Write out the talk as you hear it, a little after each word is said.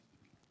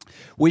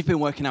we've been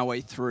working our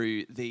way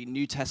through the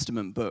New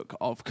Testament book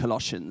of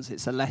Colossians.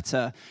 It's a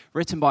letter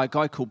written by a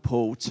guy called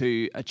Paul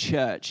to a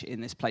church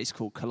in this place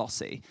called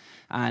Colossae.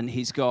 And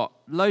he's got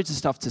loads of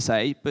stuff to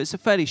say, but it's a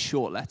fairly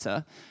short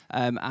letter.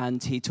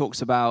 And he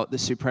talks about the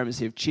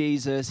supremacy of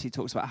Jesus. He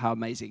talks about how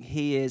amazing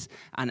he is.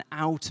 And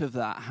out of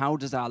that, how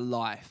does our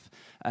life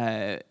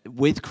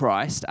with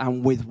Christ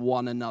and with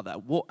one another,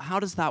 how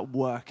does that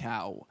work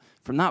out?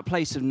 From that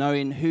place of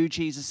knowing who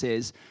Jesus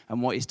is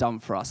and what he's done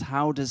for us,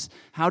 how do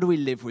we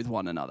live with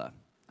one another?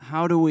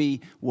 How do we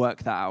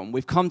work that out? And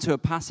we've come to a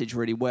passage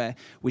really where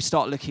we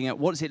start looking at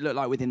what does it look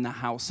like within the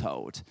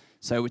household.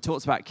 So we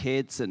talked about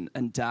kids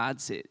and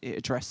dads. It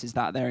addresses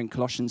that there in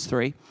Colossians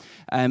 3.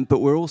 But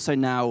we're also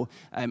now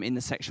in the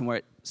section where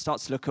it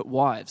starts to look at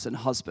wives and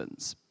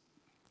husbands.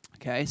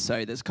 Okay,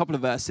 so there's a couple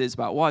of verses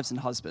about wives and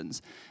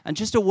husbands. And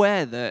just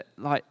aware that,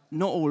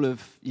 not all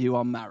of you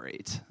are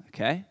married,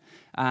 okay?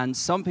 And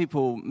some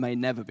people may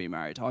never be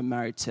married. I'm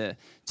married to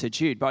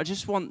Jude. But I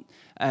just want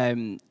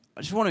to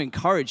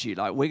encourage you,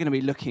 we're going to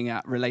be looking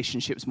at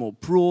relationships more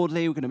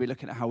broadly. We're going to be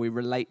looking at how we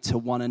relate to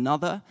one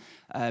another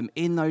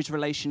in those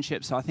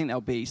relationships. So I think there'll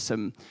be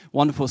some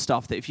wonderful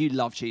stuff that if you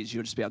love Jesus,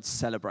 you'll just be able to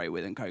celebrate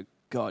with and go,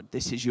 God,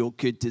 this is your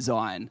good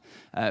design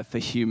for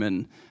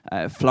human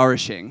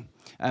flourishing.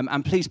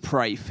 And please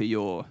pray for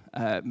your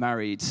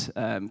married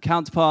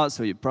counterparts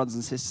or your brothers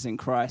and sisters in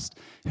Christ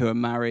who are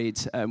married.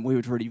 We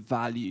would really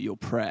value your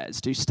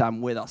prayers. Do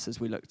stand with us as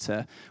we look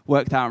to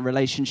work that out in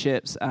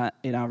relationships,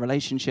 in our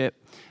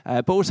relationship.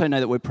 But also know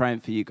that we're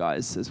praying for you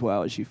guys as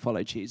well as you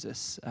follow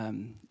Jesus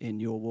in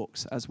your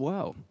walks as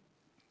well.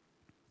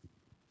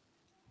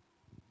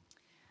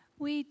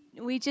 We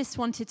just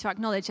wanted to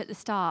acknowledge at the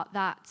start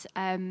that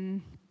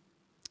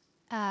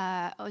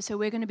so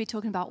we're going to be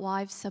talking about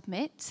wives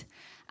submit.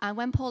 And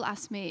when Paul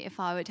asked me if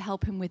I would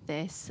help him with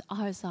this,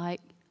 I was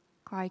like,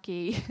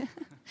 crikey,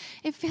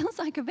 it feels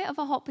like a bit of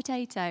a hot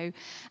potato.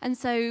 And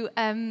so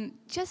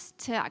just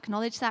to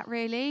acknowledge that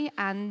really,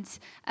 and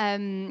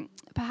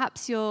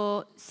perhaps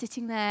you're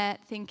sitting there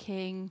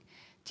thinking,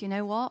 do you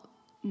know what?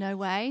 No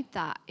way,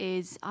 that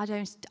is, I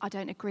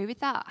don't agree with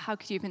that. How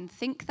could you even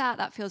think that?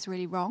 That feels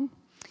really wrong.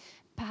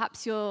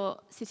 Perhaps you're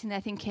sitting there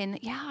thinking,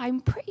 yeah,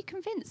 I'm pretty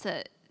convinced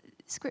that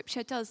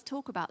Scripture does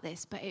talk about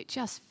this, but it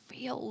just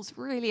feels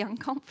really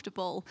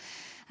uncomfortable.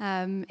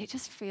 It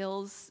just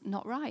feels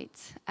not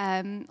right.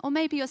 Or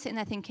maybe you're sitting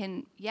there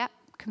thinking, yep,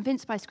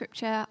 convinced by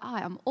Scripture,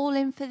 I am all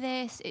in for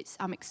this.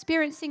 I'm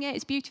experiencing it.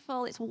 It's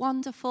beautiful. It's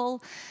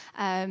wonderful.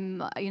 A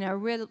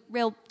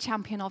real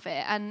champion of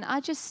it. And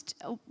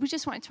we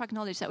just wanted to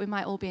acknowledge that we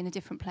might all be in a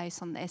different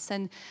place on this.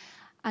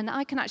 And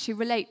I can actually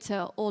relate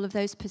to all of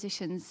those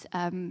positions,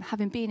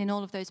 having been in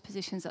all of those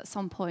positions at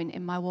some point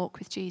in my walk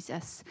with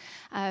Jesus,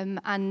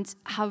 and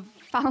have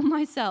found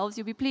myself,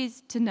 you'll be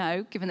pleased to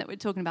know, given that we're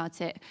talking about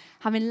it,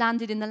 having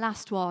landed in the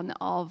last one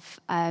of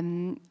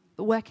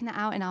working it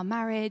out in our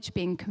marriage,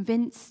 being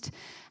convinced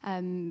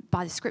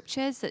by the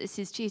Scriptures that this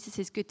is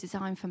Jesus' good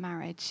design for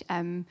marriage.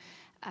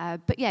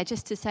 But yeah,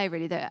 just to say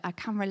really that I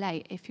can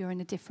relate if you're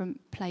in a different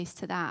place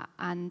to that,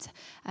 and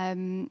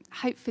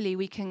hopefully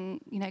we can,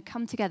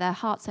 come together,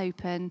 hearts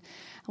open,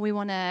 and we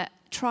want to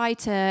try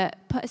to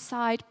put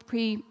aside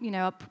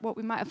what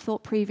we might have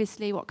thought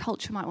previously, what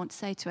culture might want to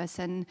say to us,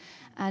 and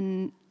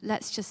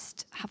let's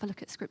just have a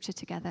look at Scripture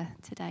together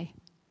today.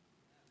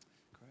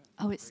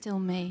 Oh, it's still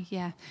me,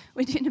 yeah.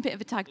 We're doing a bit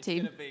of a tag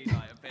team. It's going to be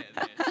like a bit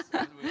of this.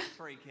 And we've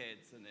 3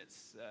 kids and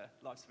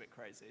life's a bit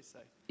crazy, so.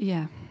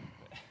 Yeah,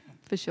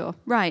 for sure.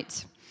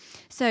 Right.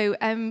 So,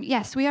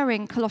 yes, we are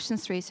in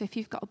Colossians 3. So if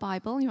you've got a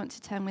Bible, you want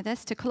to turn with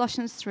us to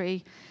Colossians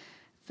 3,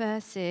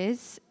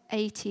 verses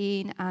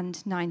 18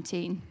 and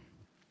 19.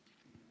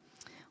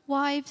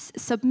 Wives,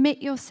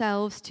 submit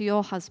yourselves to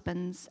your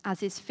husbands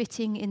as is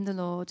fitting in the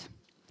Lord.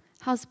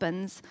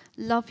 Husbands,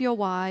 love your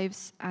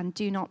wives and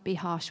do not be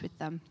harsh with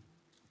them.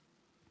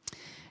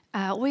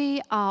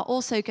 We are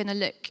also going to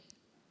look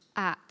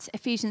at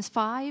Ephesians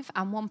 5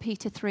 and 1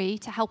 Peter 3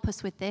 to help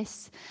us with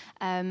this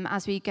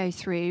as we go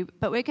through.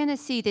 But we're going to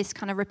see this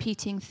kind of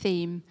repeating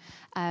theme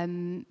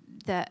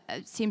that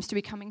seems to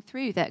be coming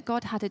through, that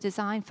God had a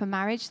design for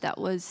marriage that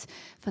was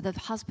for the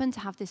husband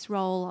to have this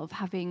role of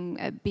being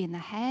the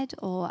head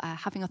or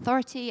having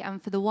authority,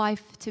 and for the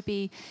wife to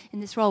be in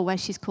this role where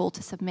she's called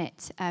to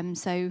submit.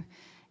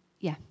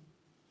 Yeah.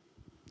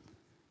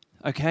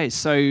 Okay,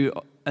 so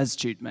as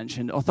Jude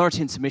mentioned, authority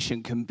and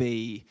submission can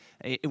be,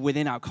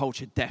 within our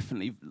culture,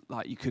 definitely,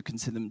 you could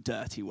consider them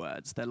dirty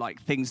words. They're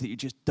like things that you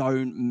just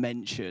don't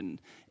mention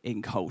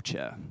in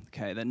culture,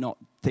 okay? They're not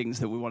things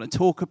that we want to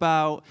talk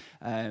about.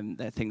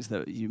 They're things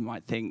that you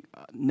might think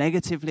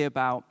negatively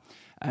about.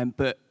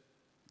 But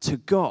to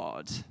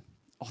God,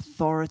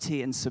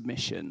 authority and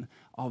submission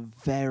are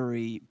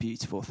very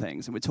beautiful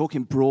things. And we're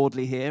talking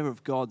broadly here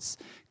of God's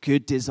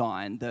good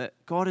design, that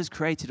God has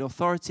created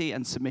authority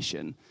and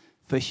submission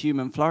for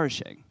human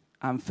flourishing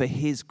and for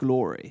his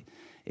glory.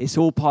 It's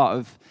all part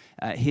of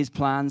his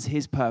plans,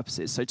 his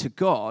purposes. So to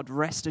God,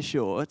 rest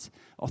assured,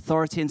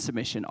 authority and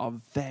submission are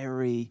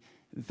very,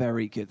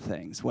 very good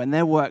things. When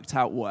they're worked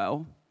out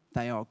well,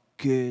 they are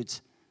good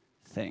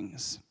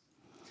things.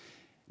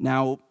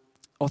 Now,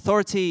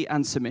 authority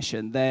and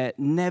submission, they're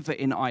never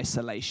in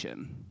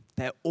isolation.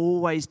 They're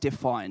always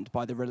defined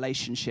by the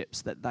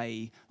relationships that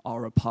they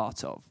are a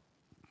part of.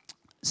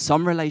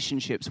 Some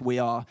relationships we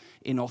are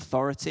in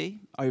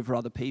authority over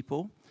other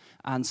people,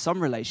 and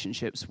some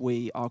relationships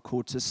we are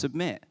called to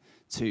submit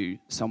to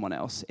someone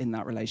else in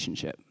that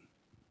relationship.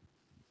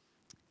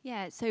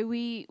 Yeah, so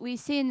we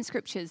see in the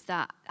scriptures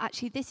that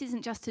actually this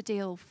isn't just a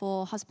deal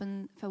for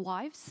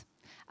wives.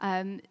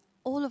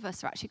 All of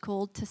us are actually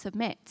called to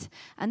submit.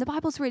 And the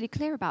Bible's really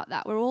clear about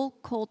that. We're all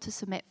called to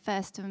submit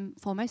first and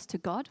foremost to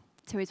God,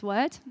 to his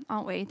word,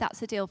 aren't we?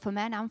 That's a deal for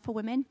men and for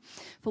women,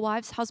 for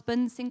wives,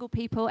 husbands, single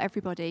people,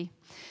 everybody.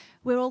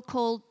 We're all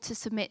called to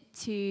submit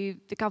to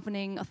the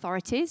governing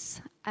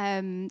authorities.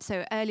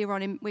 So earlier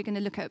on, we're going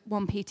to look at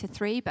 1 Peter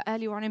 3, but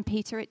earlier on in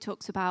Peter, it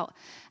talks about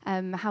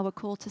how we're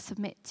called to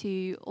submit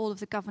to all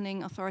of the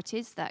governing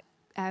authorities that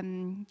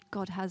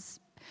God has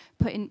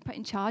put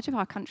in charge of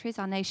our countries,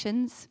 our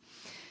nations.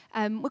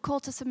 We're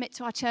called to submit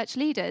to our church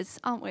leaders,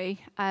 aren't we,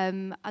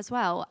 as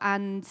well?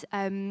 And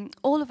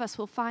all of us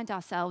will find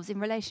ourselves in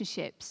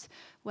relationships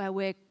where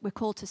we're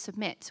called to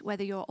submit,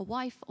 whether you're a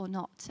wife or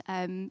not.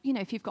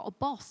 If you've got a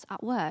boss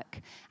at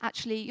work,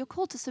 actually, you're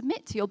called to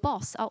submit to your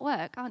boss at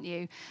work, aren't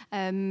you?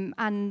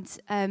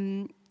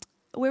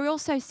 We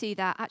also see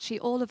that actually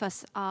all of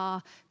us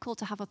are called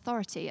to have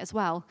authority as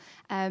well,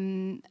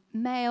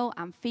 male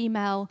and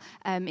female.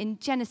 In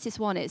Genesis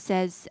 1, it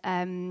says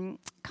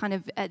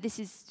this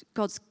is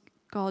God's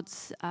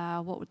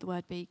what would the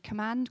word be?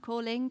 Command,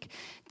 calling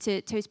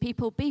to his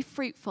people: be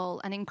fruitful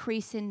and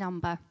increase in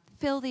number.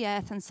 Fill the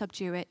earth and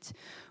subdue it.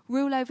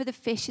 Rule over the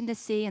fish in the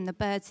sea and the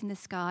birds in the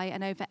sky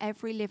and over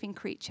every living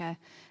creature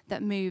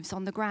that moves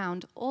on the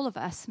ground. All of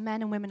us,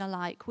 men and women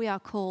alike, we are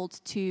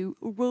called to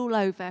rule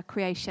over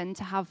creation,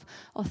 to have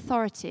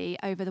authority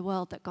over the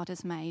world that God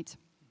has made.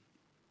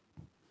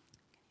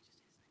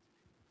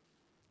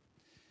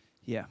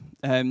 Yeah.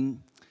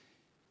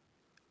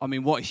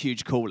 What a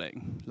huge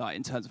calling, like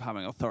in terms of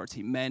having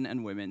authority, men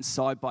and women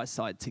side by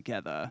side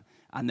together,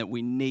 and that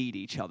we need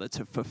each other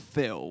to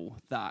fulfill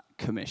that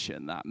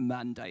commission, that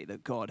mandate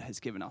that God has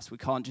given us. We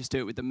can't just do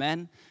it with the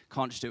men,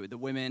 can't just do it with the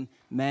women.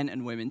 Men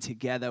and women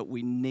together,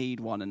 we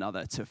need one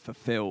another to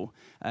fulfill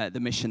the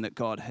mission that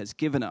God has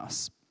given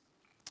us.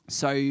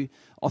 So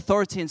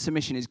authority and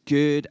submission is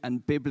good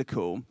and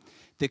biblical.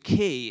 The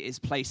key is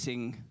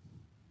placing...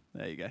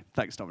 There you go.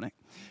 Thanks, Dominic.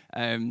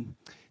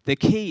 The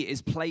key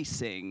is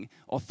placing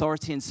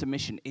authority and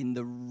submission in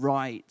the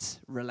right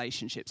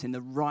relationships, in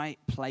the right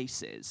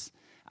places.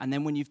 And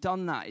then when you've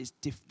done that, is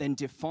then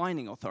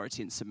defining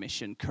authority and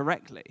submission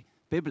correctly,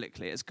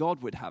 biblically, as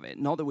God would have it.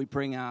 Not that we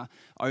bring our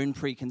own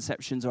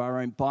preconceptions or our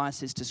own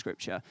biases to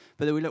Scripture,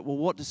 but that we look, well,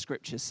 what does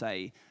Scripture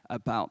say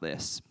about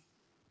this?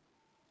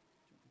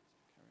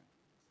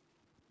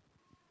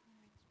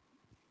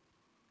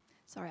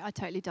 Sorry, I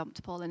totally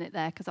dumped Paul in it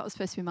there because that was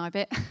supposed to be my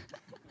bit.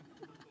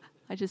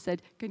 I just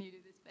said, can you do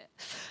this bit?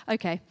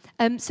 Okay,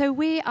 so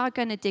we are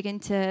going to dig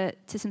into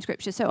some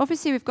scripture. So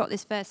obviously we've got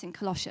this verse in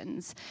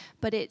Colossians,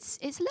 but it's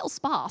a little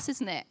sparse,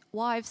 isn't it?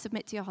 Wives,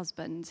 submit to your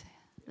husband.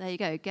 There you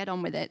go, get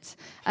on with it.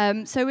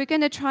 So we're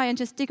going to try and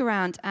just dig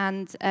around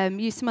and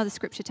use some other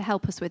scripture to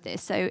help us with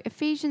this. So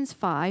Ephesians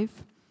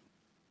 5,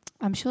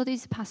 I'm sure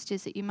these are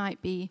passages that you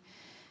might be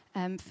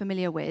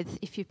familiar with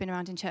if you've been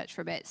around in church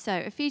for a bit. So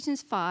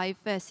Ephesians 5,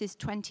 verses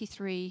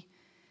 23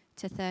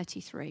 to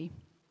 33.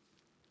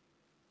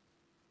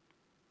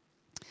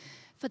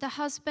 For the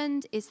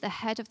husband is the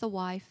head of the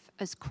wife,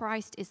 as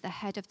Christ is the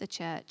head of the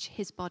church,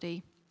 his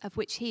body, of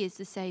which he is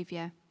the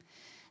Saviour.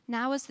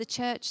 Now as the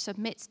church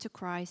submits to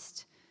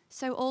Christ,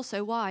 so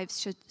also wives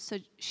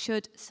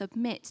should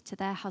submit to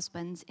their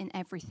husbands in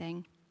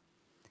everything.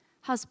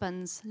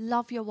 Husbands,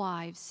 love your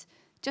wives,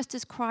 just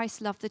as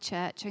Christ loved the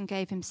church and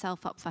gave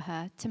himself up for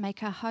her, to make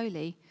her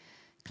holy,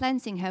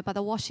 cleansing her by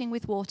the washing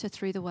with water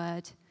through the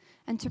word,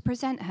 and to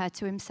present her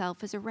to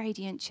himself as a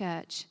radiant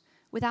church,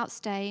 without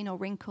stain or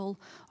wrinkle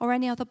or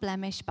any other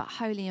blemish, but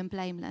holy and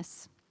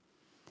blameless.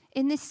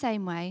 In this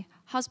same way,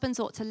 husbands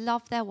ought to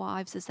love their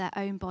wives as their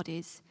own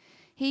bodies.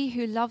 He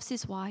who loves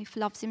his wife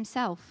loves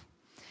himself.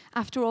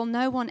 After all,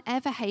 no one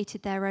ever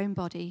hated their own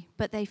body,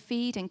 but they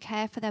feed and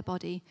care for their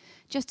body,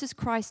 just as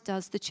Christ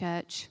does the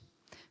church.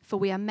 For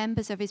we are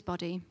members of his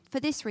body. For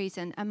this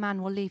reason, a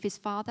man will leave his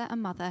father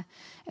and mother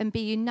and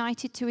be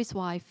united to his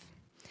wife,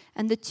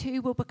 and the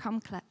two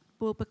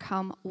will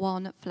become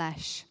one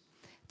flesh.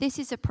 This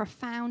is a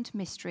profound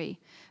mystery,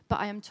 but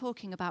I am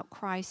talking about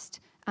Christ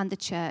and the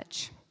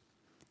church.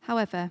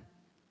 However,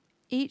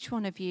 each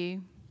one of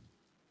you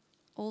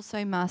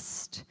also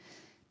must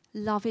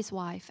love his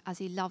wife as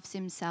he loves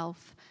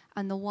himself,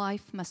 and the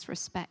wife must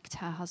respect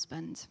her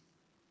husband.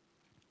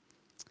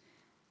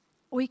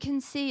 We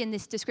can see in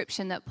this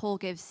description that Paul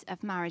gives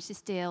of marriage,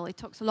 this deal, he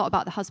talks a lot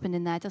about the husband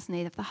in there, doesn't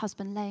he? Of the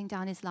husband laying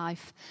down his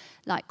life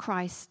like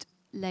Christ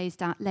laid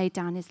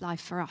down his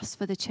life for us,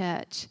 for the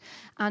church.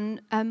 And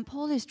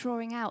Paul is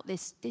drawing out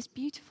this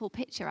beautiful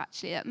picture,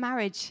 actually, that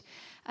marriage,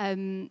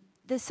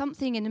 there's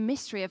something in the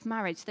mystery of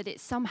marriage that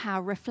it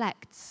somehow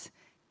reflects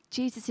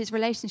Jesus'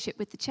 relationship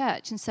with the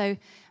church. And so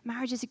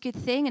marriage is a good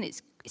thing, and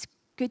it's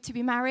good to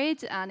be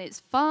married, and it's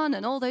fun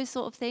and all those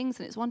sort of things,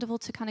 and it's wonderful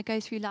to kind of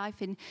go through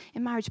life in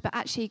marriage. But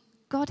actually,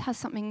 God has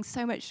something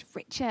so much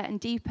richer and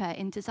deeper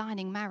in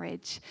designing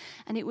marriage.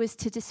 And it was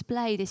to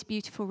display this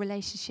beautiful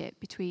relationship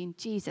between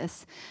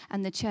Jesus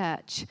and the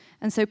church.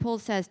 And so Paul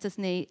says,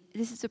 doesn't he,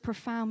 this is a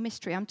profound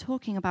mystery. I'm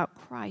talking about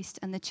Christ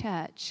and the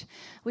church.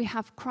 We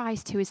have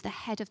Christ, who is the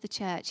head of the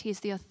church. He is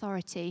the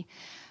authority.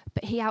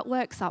 But he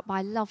outworks that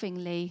by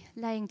lovingly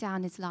laying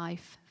down his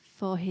life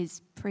for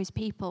his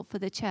people, for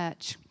the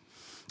church.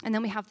 And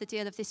then we have the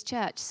deal of this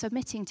church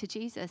submitting to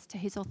Jesus, to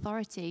his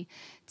authority,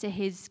 to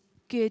his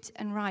good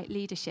and right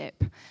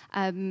leadership.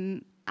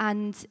 This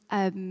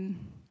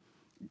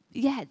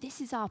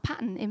is our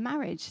pattern in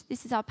marriage.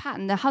 This is our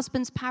pattern. The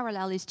husband's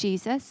parallel is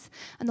Jesus,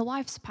 and the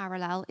wife's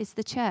parallel is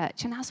the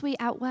church. And as we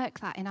outwork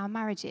that in our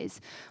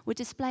marriages, we're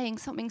displaying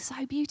something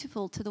so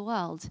beautiful to the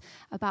world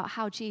about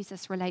how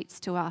Jesus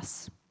relates to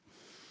us.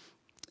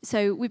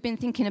 So we've been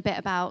thinking a bit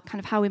about kind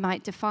of how we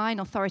might define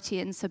authority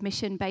and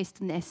submission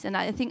based on this. And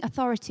I think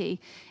authority,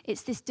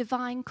 it's this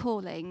divine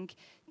calling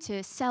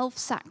to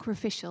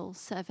self-sacrificial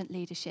servant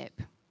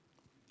leadership.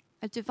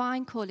 A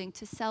divine calling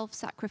to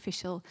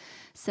self-sacrificial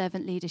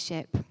servant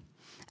leadership.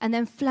 And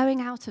then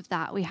flowing out of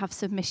that, we have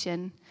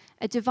submission.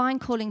 A divine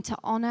calling to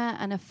honor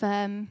and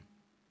affirm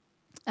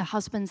a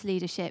husband's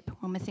leadership,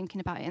 when we're thinking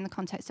about it in the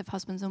context of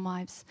husbands and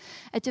wives.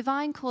 A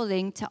divine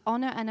calling to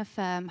honor and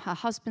affirm her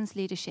husband's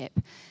leadership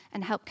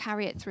and help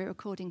carry it through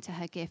according to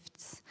her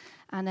gifts.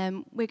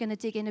 And we're going to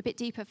dig in a bit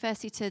deeper,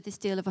 firstly, to this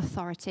deal of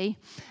authority,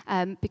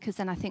 because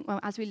then I think, well,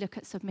 as we look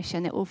at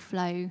submission, it will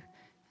flow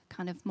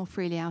kind of more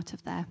freely out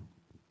of there.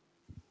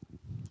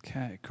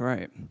 Okay,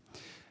 great.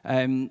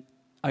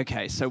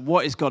 Okay, so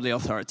what is godly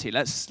authority?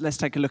 Let's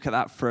take a look at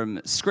that from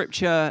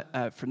Scripture,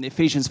 from the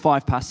Ephesians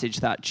 5 passage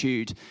that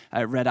Jude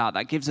read out.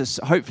 That gives us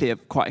hopefully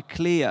quite a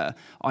clear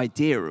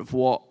idea of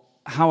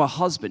how a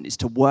husband is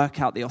to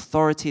work out the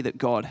authority that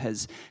God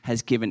has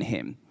given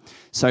him.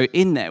 So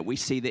in there we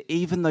see that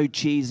even though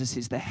Jesus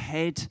is the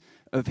head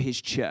of his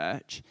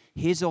church,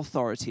 his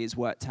authority is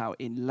worked out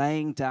in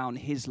laying down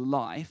his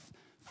life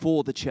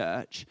for the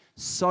church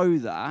so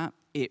that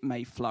it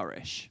may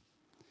flourish.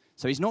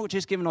 So he's not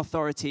just given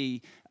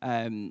authority,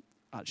 that's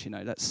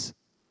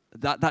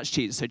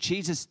Jesus. So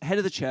Jesus, head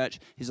of the church,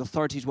 his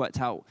authority is worked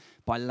out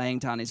by laying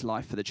down his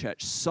life for the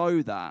church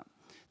so that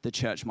the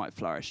church might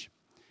flourish.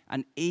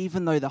 And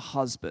even though the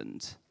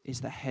husband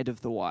is the head of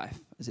the wife,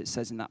 as it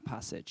says in that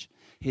passage,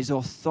 his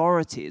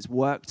authority is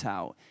worked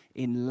out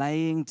in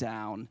laying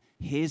down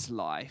his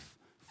life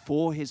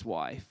for his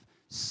wife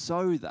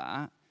so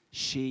that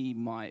she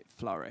might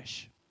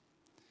flourish.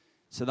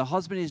 So the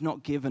husband is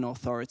not given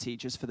authority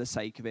just for the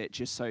sake of it,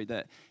 just so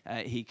that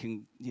he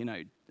can,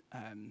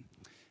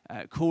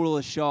 call all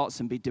the shots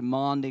and be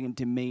demanding and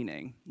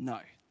demeaning. No,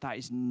 that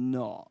is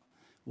not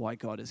why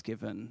God has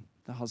given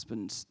the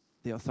husband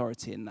the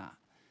authority in that.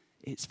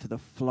 It's for the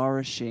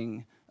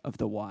flourishing of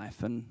the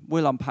wife, and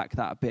we'll unpack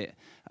that a bit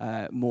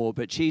more.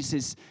 But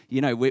Jesus,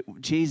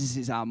 Jesus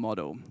is our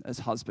model as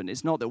husband.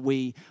 It's not that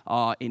we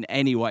are in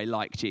any way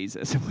like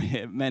Jesus.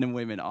 Men and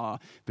women are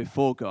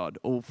before God,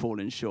 all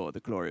fallen short of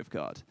the glory of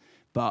God.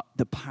 But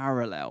the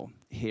parallel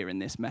here in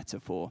this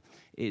metaphor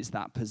is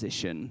that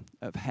position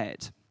of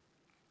head.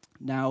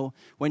 Now,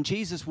 when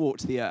Jesus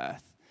walked the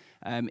earth,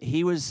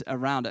 he was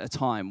around at a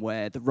time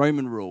where the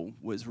Roman rule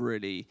was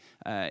really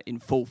in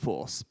full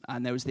force.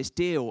 And there was this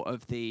deal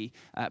of the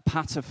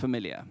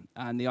paterfamilias.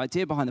 And the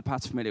idea behind the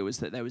paterfamilias was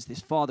that there was this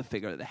father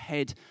figure at the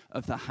head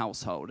of the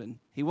household. And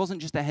he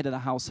wasn't just the head of the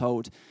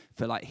household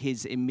for like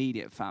his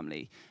immediate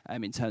family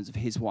in terms of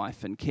his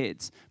wife and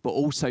kids, but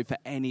also for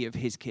any of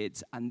his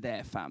kids and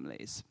their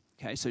families.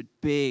 Okay, so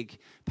big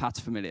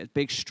paterfamilias,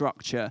 big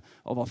structure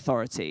of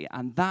authority.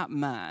 And that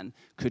man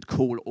could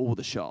call all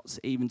the shots,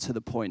 even to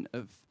the point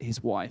of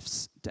his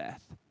wife's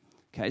death.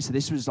 Okay, so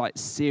this was like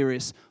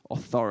serious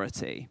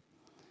authority.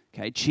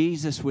 Okay,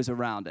 Jesus was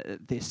around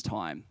at this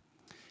time.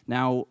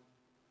 Now,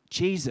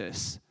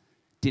 Jesus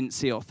didn't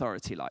see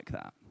authority like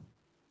that.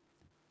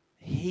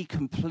 He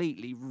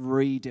completely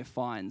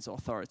redefines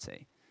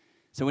authority.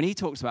 So when he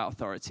talks about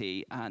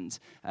authority and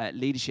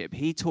leadership,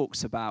 he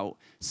talks about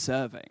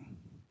serving.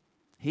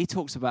 He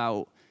talks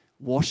about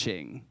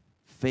washing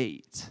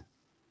feet.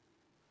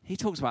 He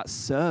talks about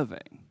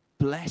serving,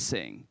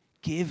 blessing,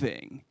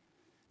 giving.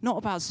 Not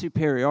about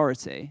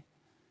superiority.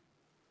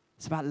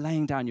 It's about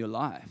laying down your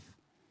life.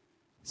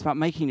 It's about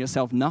making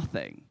yourself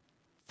nothing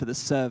for the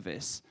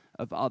service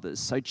of others.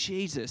 So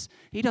Jesus,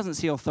 he doesn't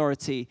see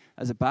authority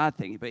as a bad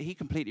thing, but he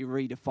completely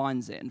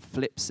redefines it and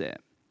flips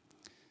it.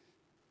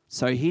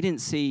 So he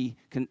didn't see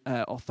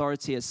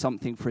authority as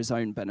something for his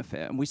own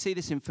benefit. And we see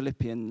this in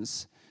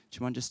Philippians. Do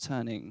you mind just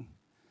turning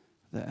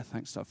there?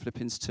 Thanks, Doug.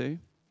 Philippians 2.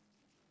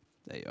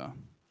 There you are.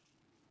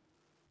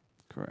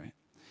 Great.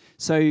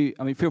 So,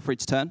 feel free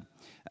to turn.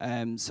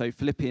 So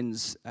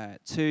Philippians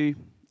 2,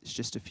 it's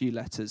just a few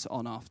letters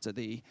on after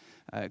the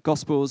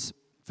Gospels.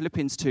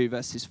 Philippians 2,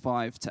 verses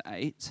 5 to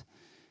 8,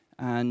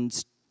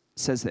 and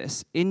says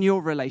this: in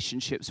your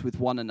relationships with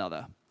one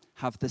another,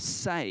 have the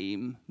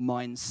same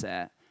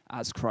mindset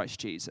as Christ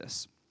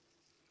Jesus,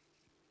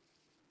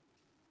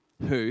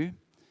 who,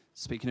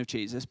 speaking of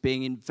Jesus,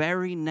 being in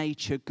very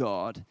nature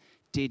God,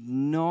 did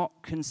not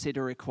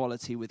consider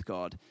equality with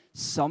God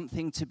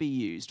something to be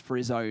used for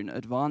his own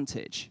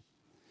advantage.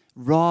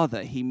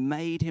 Rather, he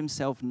made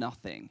himself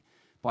nothing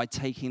by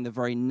taking the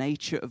very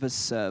nature of a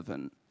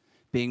servant,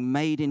 being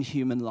made in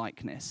human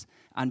likeness,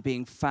 and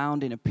being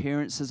found in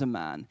appearance as a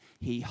man,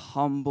 he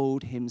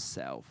humbled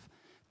himself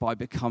by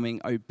becoming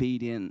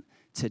obedient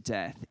to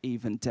death,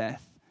 even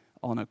death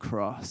on a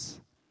cross.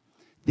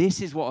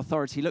 This is what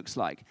authority looks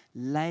like: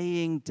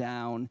 laying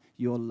down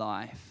your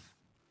life.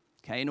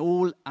 Okay, in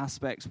all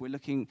aspects, we're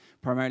looking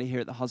primarily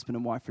here at the husband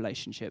and wife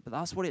relationship, but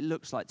that's what it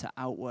looks like to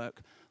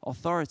outwork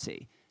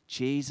authority.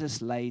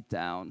 Jesus laid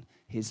down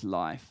his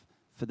life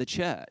for the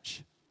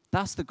church.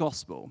 That's the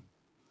gospel.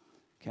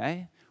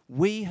 Okay?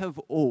 We have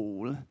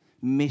all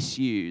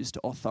misused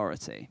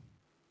authority.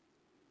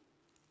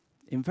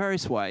 In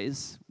various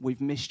ways, we've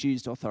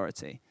misused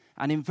authority.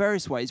 And in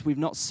various ways, we've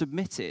not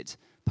submitted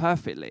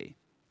perfectly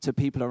to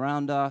people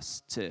around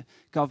us, to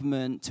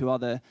government, to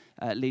other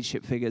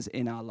leadership figures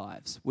in our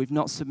lives. We've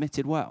not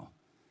submitted well.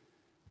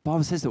 The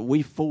Bible says that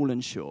we've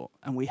fallen short,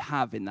 and we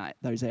have in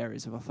those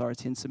areas of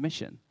authority and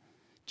submission.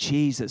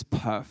 Jesus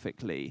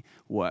perfectly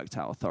worked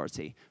out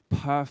authority,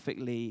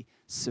 perfectly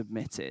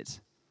submitted.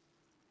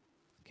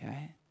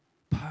 Okay?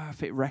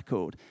 Perfect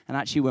record. And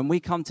actually, when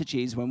we come to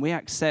Jesus, when we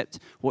accept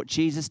what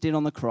Jesus did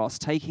on the cross,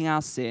 taking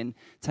our sin,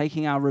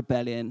 taking our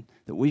rebellion,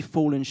 that we've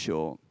fallen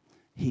short,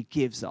 he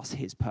gives us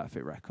his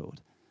perfect record.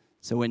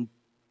 So when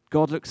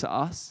God looks at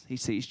us, he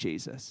sees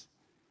Jesus,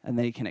 and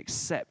then he can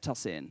accept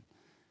us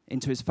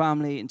into his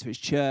family, into his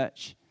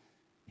church.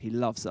 He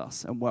loves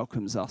us and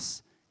welcomes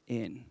us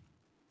in.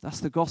 That's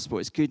the gospel.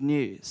 It's good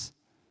news.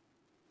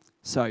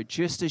 So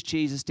just as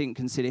Jesus didn't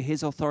consider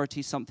his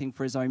authority something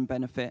for his own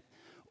benefit,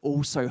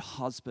 also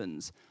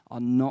husbands are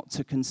not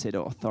to consider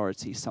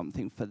authority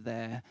something for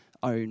their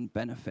own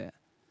benefit,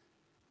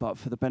 but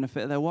for the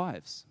benefit of their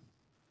wives.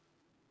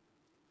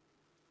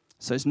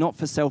 So it's not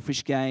for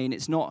selfish gain.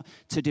 It's not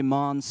to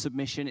demand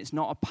submission. It's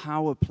not a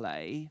power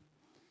play.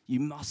 You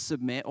must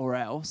submit or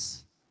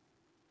else.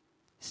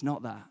 It's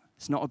not that.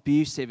 It's not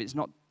abusive. It's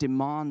not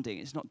demanding.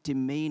 It's not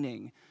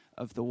demeaning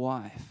of the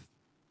wife.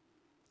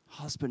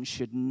 Husbands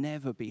should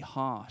never be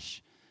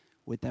harsh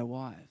with their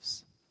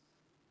wives.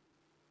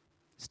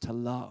 It's to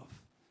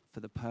love for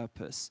the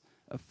purpose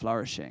of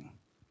flourishing.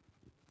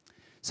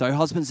 So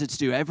husbands are to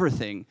do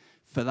everything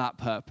for that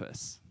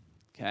purpose.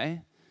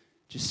 Okay?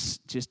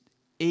 Just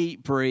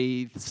eat,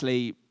 breathe,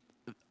 sleep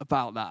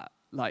about that,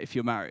 like if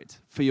you're married,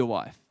 for your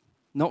wife,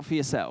 not for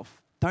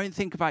yourself. Don't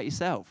think about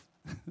yourself.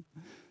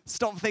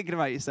 Stop thinking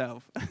about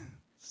yourself.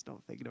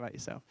 Stop thinking about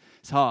yourself.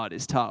 It's hard,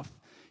 it's tough,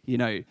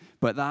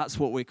 but that's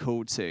what we're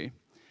called to.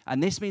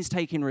 And this means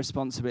taking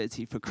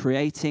responsibility for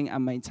creating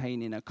and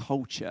maintaining a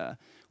culture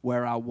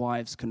where our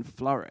wives can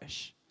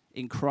flourish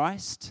in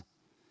Christ,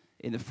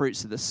 in the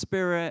fruits of the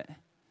Spirit,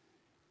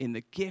 in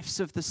the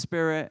gifts of the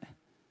Spirit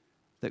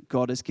that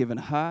God has given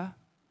her,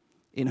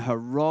 in her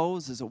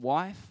roles as a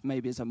wife,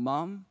 maybe as a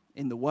mum,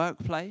 in the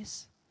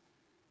workplace.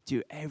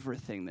 Do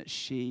everything that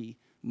she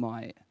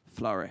might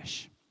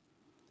flourish.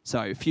 So,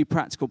 a few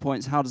practical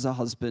points. How does a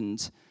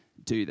husband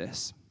do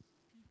this?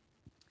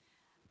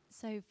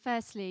 So,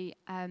 firstly,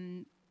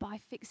 by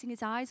fixing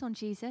his eyes on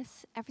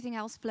Jesus, everything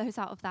else flows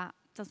out of that,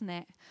 doesn't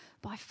it?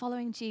 By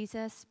following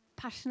Jesus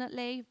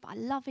passionately, by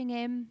loving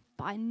him,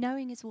 by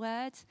knowing his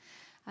word,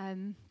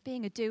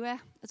 being a doer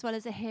as well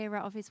as a hearer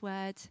of his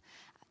word,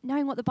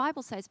 knowing what the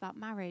Bible says about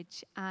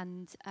marriage,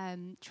 and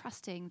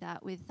trusting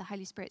that with the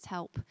Holy Spirit's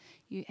help,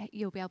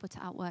 you'll be able to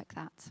outwork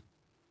that.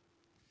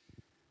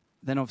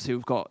 Then obviously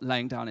we've got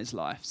laying down his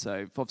life. So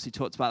we've obviously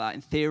talked about that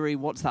in theory.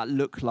 What does that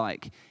look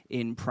like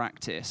in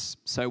practice?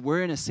 So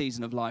we're in a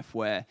season of life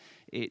where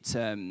it's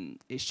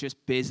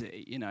just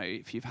busy.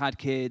 If you've had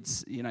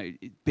kids,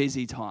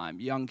 busy time.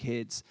 Young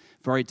kids,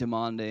 very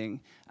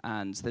demanding,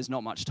 and there's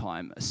not much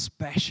time,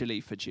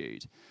 especially for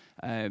Jude,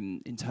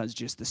 in terms of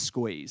just the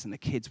squeeze. And the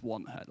kids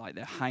want her, like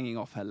they're hanging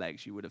off her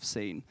legs. You would have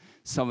seen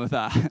some of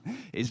that.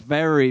 It's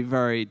very,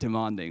 very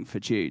demanding for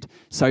Jude.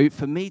 So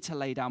for me to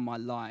lay down my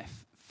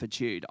life for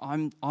Jude,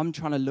 I'm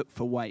trying to look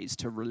for ways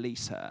to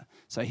release her.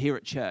 So here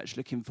at church,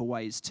 looking for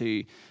ways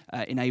to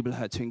enable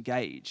her to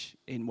engage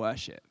in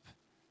worship.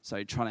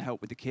 So trying to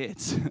help with the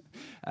kids.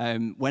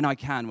 When I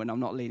can, when I'm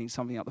not leading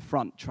something up the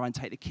front, try and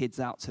take the kids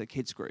out to the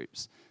kids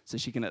groups so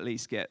she can at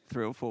least get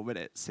 3 or 4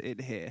 minutes in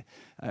here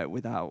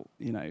without,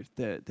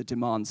 the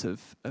demands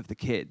of the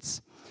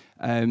kids.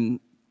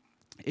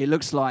 It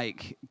looks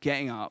like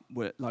getting up,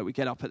 we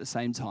get up at the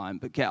same time,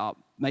 but get up,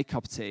 make a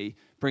cup of tea,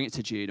 bring it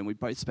to Jude, and we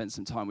both spend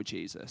some time with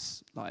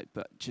Jesus.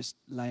 But just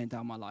laying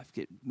down my life,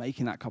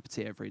 making that cup of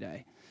tea every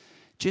day.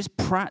 Just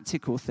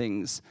practical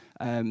things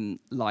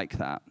like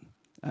that.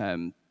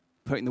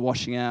 Putting the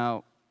washing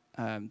out,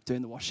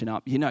 doing the washing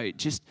up.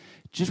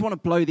 Just want to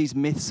blow these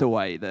myths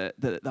away that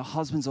the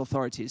husband's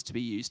authority is to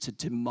be used to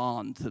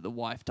demand that the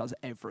wife does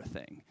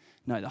everything.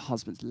 No, the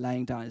husband's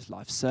laying down his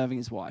life, serving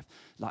his wife.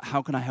 Like,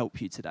 how can I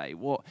help you today?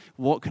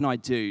 What can I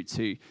do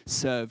to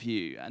serve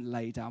you and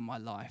lay down my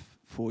life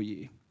for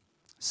you?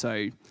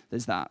 So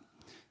there's that.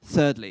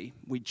 Thirdly,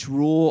 we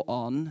draw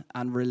on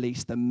and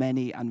release the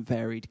many and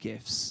varied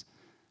gifts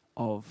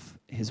of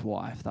his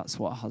wife. That's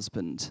what a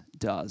husband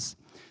does.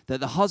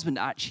 That the husband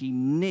actually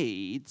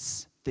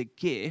needs the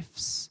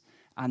gifts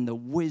and the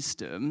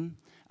wisdom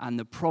and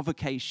the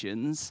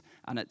provocations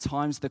and at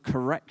times the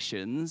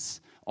corrections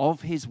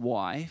of his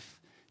wife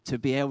to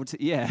be able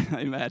to,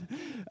 amen,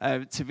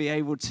 to be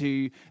able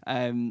to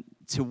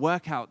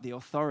work out the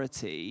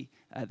authority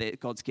that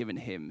God's given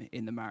him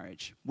in the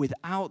marriage.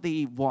 Without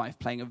the wife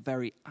playing a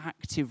very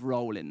active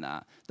role in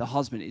that, the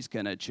husband is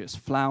going to just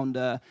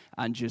flounder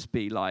and just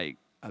be like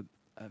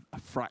a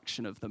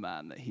fraction of the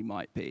man that he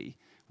might be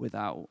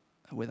without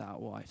a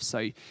wife.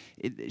 So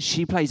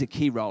she plays a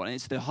key role, and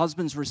it's the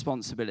husband's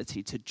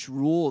responsibility to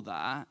draw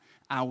that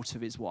out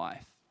of his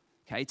wife.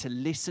 Okay, to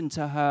listen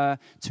to her,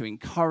 to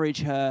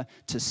encourage her,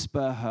 to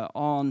spur her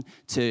on,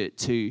 to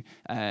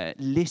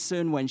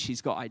listen when she's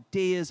got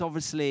ideas,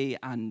 obviously,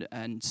 and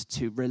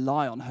to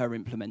rely on her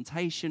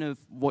implementation of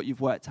what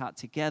you've worked out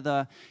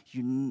together.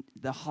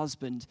 The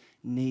husband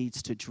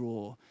needs to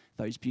draw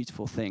those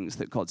beautiful things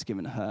that God's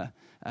given her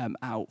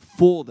out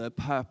for the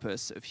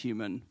purpose of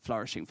human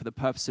flourishing, for the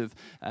purpose of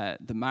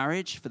the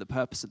marriage, for the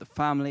purpose of the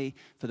family,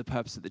 for the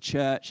purpose of the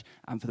church,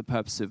 and for the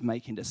purpose of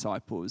making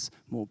disciples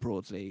more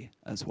broadly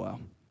as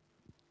well.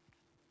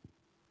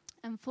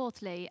 And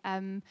fourthly,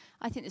 I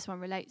think this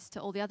one relates to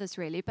all the others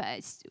really,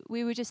 but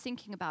we were just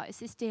thinking about it's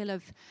this deal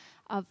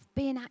of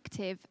being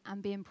active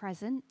and being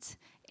present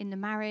in the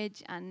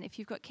marriage, and if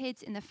you've got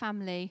kids in the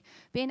family,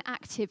 being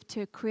active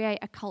to create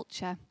a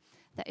culture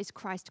that is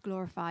Christ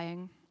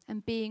glorifying,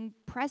 and being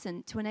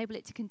present to enable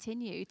it to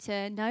continue,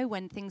 to know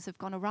when things have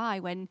gone awry,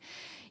 when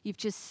you've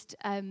just,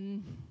 there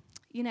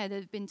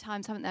have been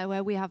times, haven't there,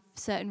 where we have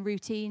certain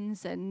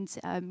routines and,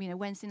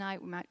 Wednesday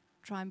night we might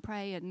try and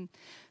pray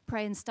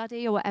and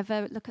study or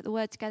whatever, look at the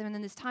word together, and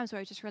then there's times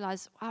where I just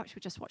realise, wow, we're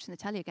just watching the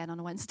telly again on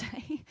a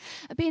Wednesday.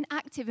 Being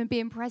active and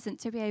being present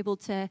to be able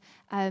to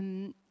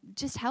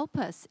just help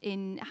us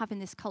in having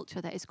this culture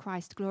that is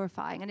Christ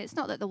glorifying. And it's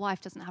not that the wife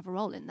doesn't have a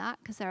role in that,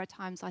 because there are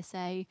times I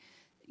say,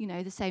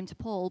 the same to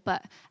Paul,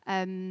 but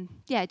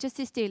just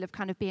this deal of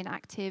kind of being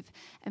active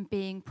and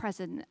being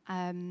present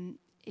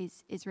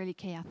is really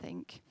key, I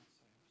think.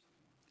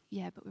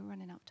 Yeah, but we're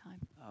running out of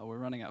time. Oh, we're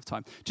running out of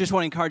time. Just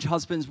want to encourage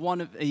husbands.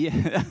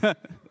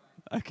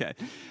 Okay.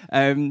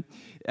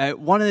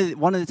 One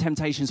of the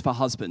temptations for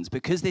husbands,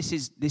 because this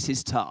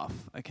is tough.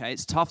 Okay,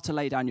 it's tough to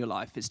lay down your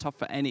life. It's tough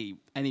for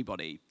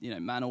anybody,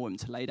 man or woman,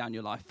 to lay down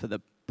your life for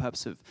the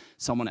purpose of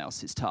someone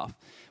else. It's tough.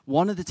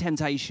 One of the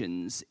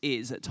temptations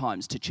is at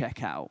times to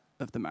check out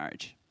of the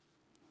marriage.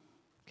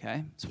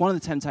 Okay, it's one of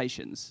the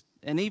temptations.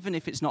 And even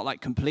if it's not like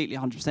completely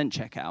 100%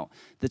 check out,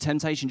 the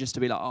temptation just to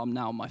be like, oh, I'm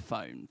now on my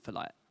phone for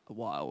like a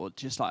while, or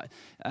just like,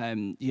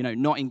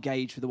 not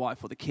engage with the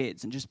wife or the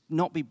kids, and just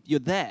not be, you're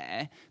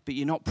there, but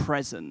you're not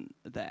present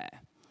there.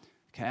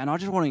 Okay, and I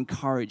just want to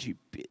encourage you,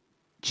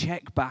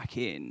 check back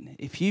in.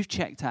 If you've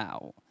checked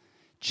out,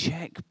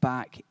 check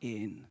back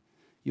in.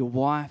 Your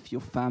wife,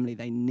 your family,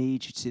 they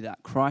need you to do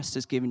that. Christ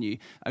has given you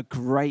a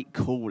great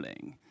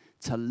calling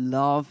to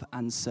love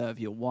and serve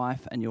your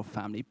wife and your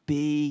family.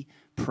 Be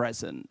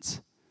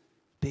present.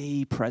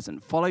 Be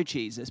present. Follow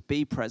Jesus.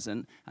 Be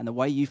present. And the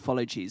way you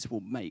follow Jesus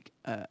will make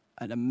an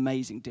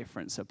amazing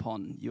difference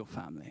upon your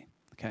family.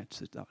 Okay,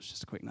 so that was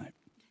just a quick note.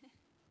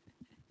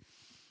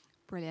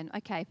 Brilliant.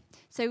 Okay,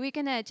 so we're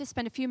going to just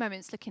spend a few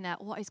moments looking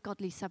at what is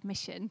godly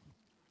submission.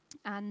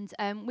 And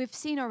we've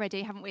seen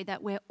already, haven't we,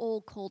 that we're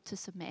all called to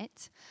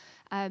submit.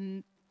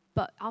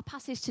 But our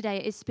passage today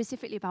is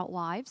specifically about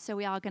wives, so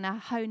we are going to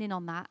hone in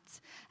on that.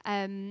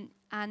 And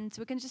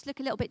we're going to just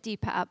look a little bit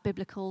deeper at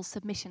biblical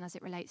submission as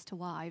it relates to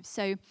wives.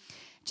 So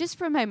just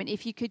for a moment,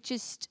 if you could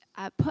just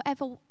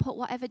put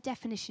whatever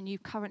definition you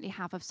currently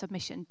have of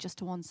submission just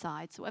to one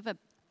side. So whatever,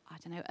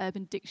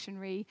 Urban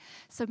Dictionary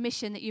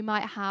submission that you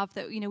might have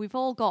that, we've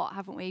all got,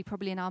 haven't we,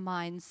 probably in our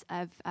minds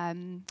of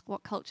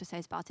what culture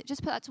says about it.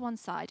 Just put that to one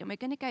side, and we're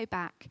going to go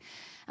back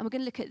and we're going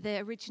to look at the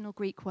original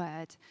Greek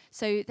word.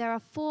 So there are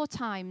 4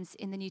 times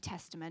in the New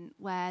Testament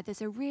where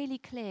there's a really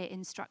clear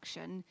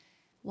instruction,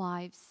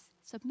 wives,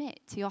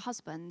 submit to your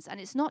husbands. And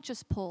it's not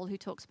just Paul who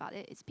talks about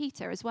it, it's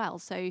Peter as well.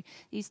 So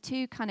these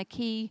 2 kind of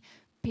key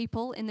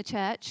people in the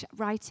church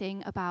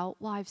writing about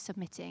wives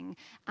submitting,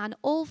 and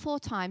all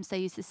 4 times they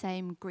use the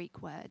same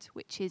Greek word,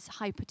 which is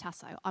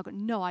hypotasso. I've got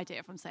no idea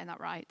if I'm saying that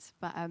right,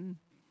 but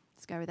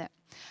let's go with it.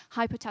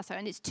 Hypotasso,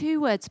 and it's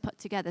 2 words put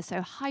together. So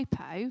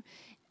hypo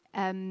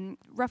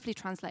roughly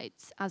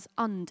translates as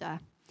under,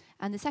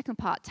 and the second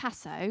part,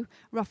 tasso,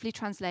 roughly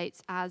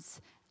translates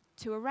as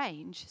to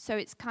arrange. So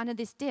it's kind of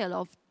this deal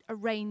of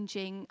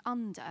arranging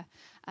under.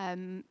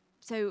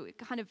 So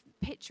kind of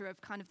picture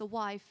of kind of the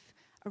wife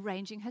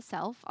arranging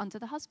herself under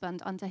the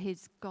husband, under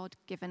his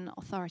God-given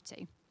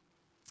authority.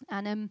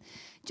 And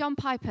John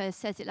Piper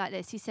says it like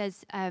this. He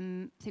says, I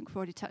think we've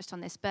already touched on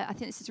this, but I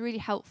think this is a really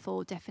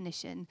helpful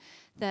definition,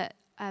 that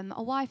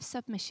a wife's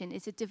submission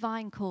is a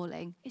divine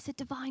calling. It's a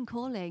divine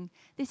calling.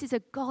 This is a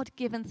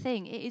God-given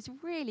thing. It is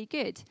really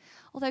good.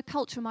 Although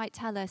culture might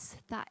tell us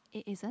that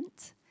it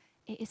isn't,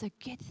 it is a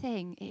good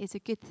thing. It is a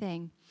good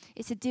thing.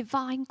 It's a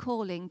divine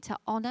calling to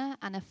honour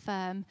and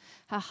affirm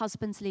her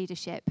husband's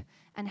leadership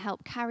and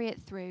help carry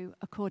it through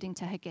according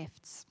to her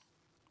gifts.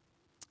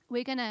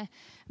 We're going to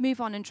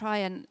move on and try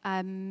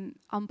and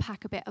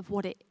unpack a bit of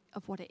what it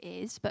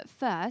is. But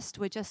first,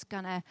 we're just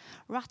going to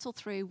rattle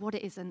through what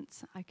it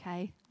isn't,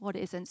 okay? What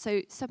it isn't.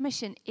 So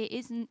submission,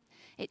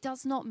 it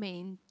does not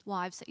mean,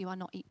 wives, that you are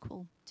not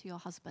equal to your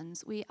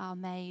husbands. We are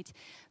made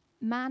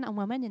man and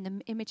woman in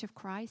the image of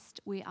Christ.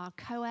 We are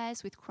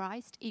co-heirs with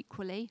Christ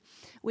equally.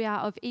 We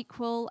are of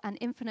equal and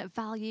infinite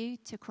value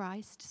to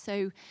Christ.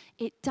 So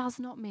it does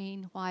not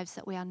mean, wives,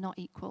 that we are not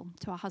equal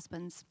to our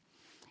husbands.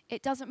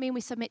 It doesn't mean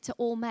we submit to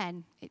all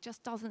men. It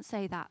just doesn't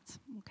say that,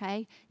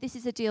 okay? This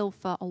is a deal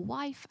for a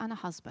wife and a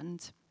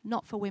husband,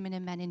 not for women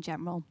and men in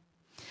general.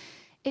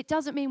 It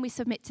doesn't mean we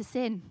submit to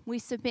sin. We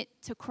submit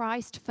to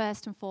Christ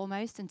first and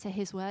foremost and to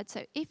his word.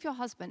 So if your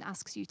husband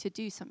asks you to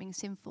do something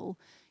sinful,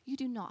 you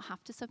do not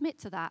have to submit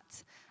to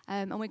that.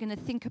 And we're going to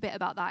think a bit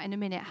about that in a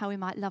minute, how we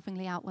might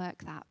lovingly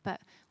outwork that. But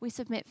we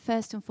submit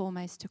first and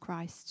foremost to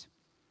Christ.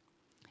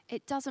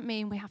 It doesn't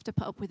mean we have to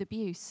put up with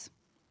abuse.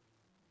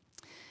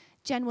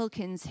 Jen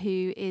Wilkins,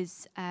 who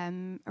is a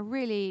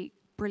really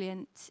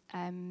brilliant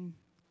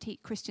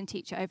Christian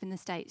teacher over in the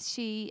States,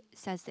 she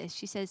says this.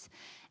 She says,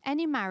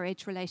 any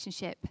marriage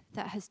relationship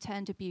that has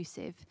turned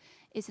abusive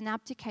is an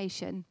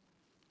abdication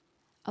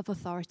of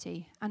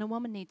authority, and a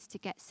woman needs to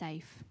get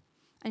safe.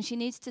 And she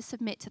needs to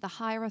submit to the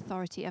higher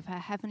authority of her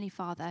heavenly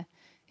Father,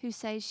 who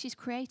says she's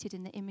created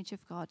in the image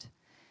of God,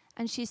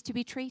 and she's to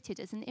be treated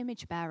as an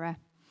image bearer.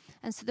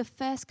 And so the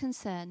first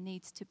concern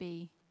needs to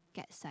be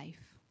get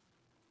safe.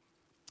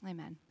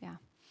 Amen. Yeah.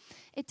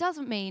 It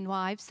doesn't mean,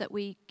 wives, that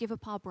we give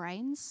up our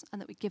brains and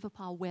that we give up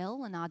our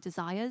will and our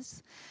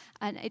desires.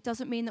 And it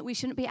doesn't mean that we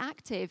shouldn't be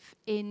active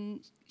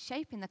in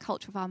shaping the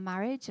culture of our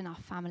marriage and our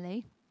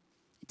family.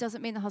 It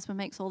doesn't mean the husband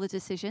makes all the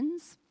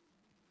decisions.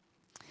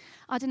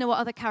 I don't know what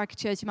other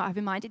caricatures you might have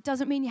in mind. It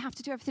doesn't mean you have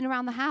to do everything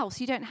around the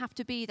house. You don't have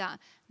to be that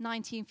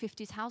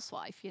 1950s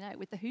housewife,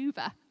 with the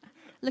Hoover,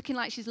 looking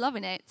like she's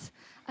loving it.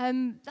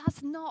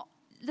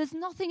 There's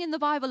nothing in the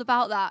Bible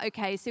about that,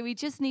 okay? So we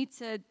just need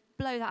to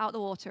blow that out the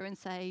water and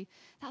say,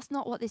 that's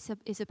not what this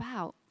is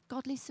about.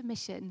 Godly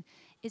submission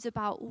is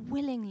about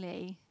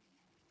willingly,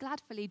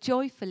 gladfully,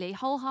 joyfully,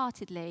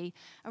 wholeheartedly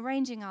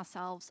arranging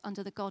ourselves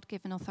under the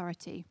God-given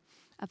authority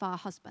of our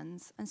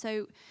husbands. And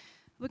so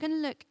we're going to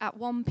look at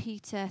 1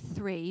 Peter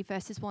 3,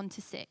 verses 1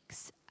 to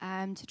 6,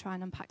 to try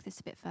and unpack this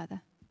a bit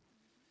further.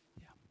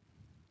 Yeah.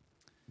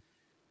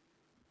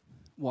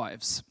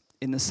 Wives,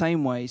 in the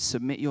same way,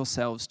 submit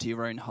yourselves to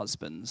your own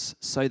husbands,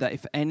 so that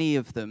if any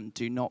of them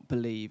do not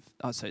believe,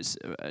 so it's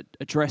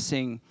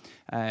addressing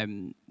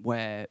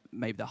where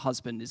maybe the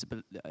husband is,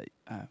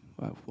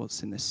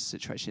 what's in this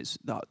situation? It's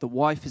the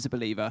wife is a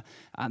believer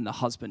and the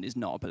husband is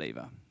not a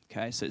believer.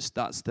 Okay, so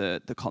that's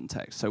the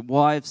context. So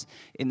wives,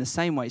 in the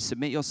same way,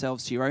 submit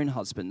yourselves to your own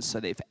husbands, so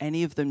that if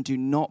any of them do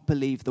not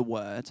believe the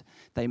word,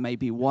 they may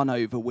be won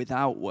over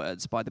without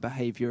words by the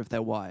behavior of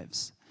their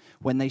wives.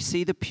 When they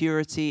see the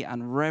purity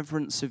and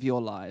reverence of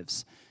your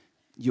lives,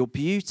 your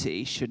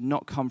beauty should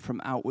not come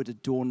from outward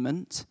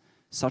adornment,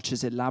 such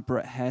as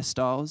elaborate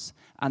hairstyles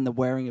and the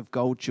wearing of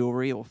gold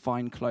jewelry or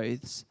fine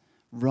clothes.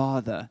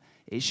 Rather,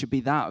 it should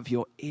be that of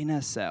your inner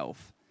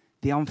self,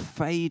 the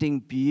unfading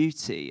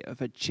beauty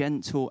of a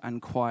gentle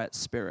and quiet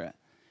spirit,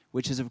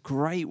 which is of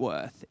great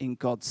worth in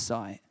God's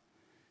sight.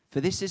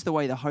 For this is the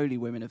way the holy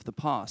women of the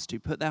past, who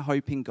put their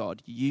hope in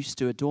God, used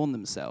to adorn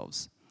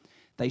themselves.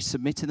 They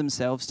submitted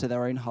themselves to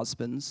their own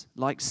husbands,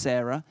 like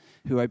Sarah,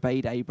 who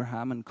obeyed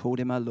Abraham and called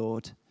him her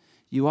Lord.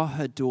 You are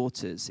her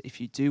daughters if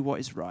you do what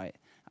is right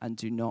and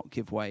do not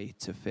give way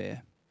to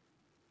fear.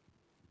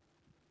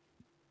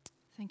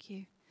 Thank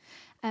you.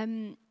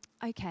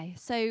 Okay,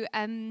 so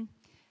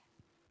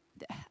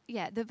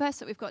the verse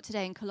that we've got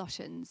today in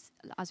Colossians,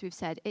 as we've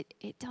said,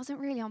 it doesn't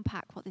really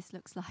unpack what this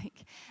looks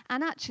like.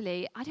 And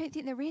actually, I don't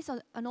think there is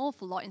an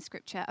awful lot in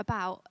Scripture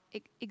about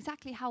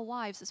exactly how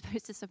wives are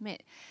supposed to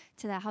submit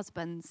to their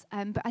husbands.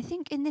 But I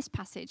think in this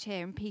passage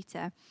here in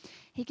Peter,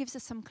 he gives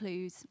us some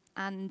clues.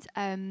 And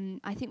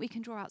I think we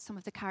can draw out some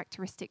of the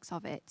characteristics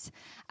of it.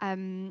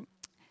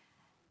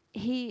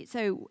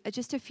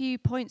 Just a few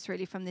points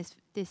really from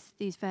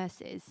these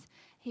verses.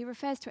 He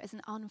refers to it as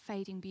an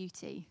unfading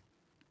beauty.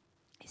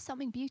 It's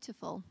something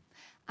beautiful,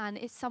 and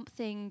it's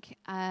something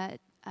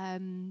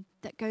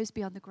that goes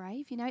beyond the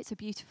grave. You know, it's a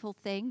beautiful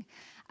thing.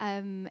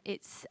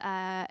 It's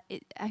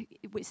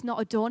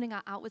not adorning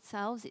our outward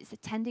selves. It's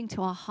attending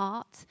to our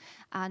heart,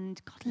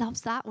 and God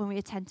loves that when we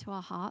attend to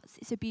our hearts.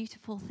 It's a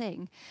beautiful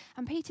thing.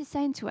 And Peter's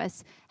saying to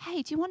us,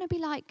 hey, do you want to be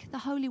like the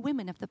holy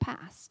women of the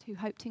past who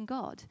hoped in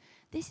God?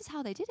 This is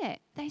how they did it.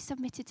 They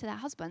submitted to their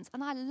husbands.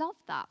 And I love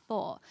that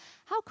thought.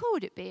 How cool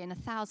would it be in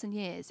 1,000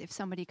 years if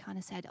somebody kind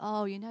of said,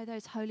 oh, you know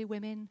those holy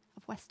women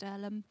of West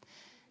Earlham,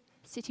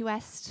 City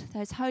West,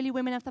 those holy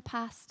women of the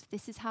past,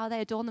 this is how they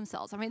adorn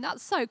themselves. I mean,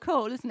 that's so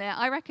cool, isn't it?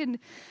 I reckon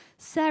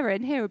Sarah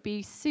in here would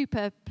be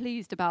super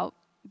pleased about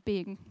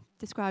being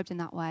described in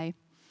that way.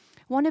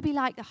 Want to be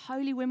like the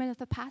holy women of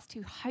the past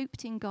who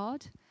hoped in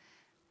God?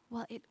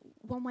 Well,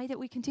 one way that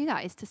we can do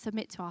that is to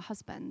submit to our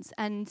husbands.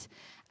 And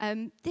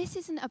this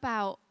isn't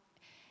about,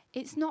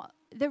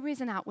 there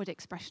is an outward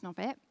expression of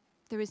it.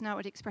 There is an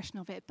outward expression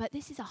of it, but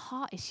this is a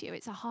heart issue.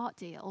 It's a heart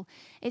deal.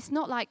 It's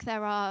not like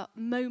there are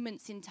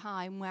moments in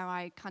time where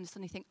I kind of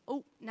suddenly think,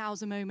 oh,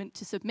 now's a moment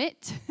to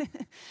submit.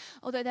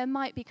 Although there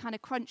might be kind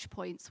of crunch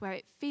points where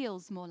it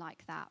feels more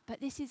like that. But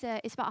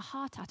it's about a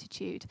heart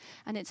attitude,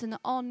 and it's an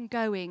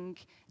ongoing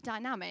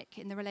dynamic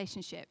in the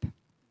relationship.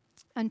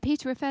 And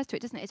Peter refers to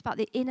it, doesn't it? It's about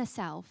the inner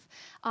self.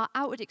 Our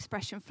outward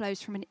expression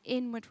flows from an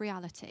inward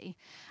reality.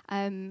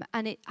 I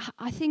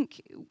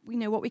think,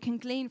 what we can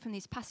glean from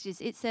these passages,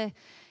 it's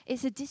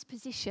a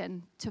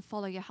disposition to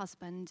follow your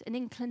husband, an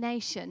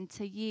inclination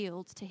to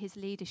yield to his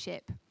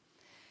leadership.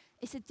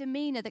 It's a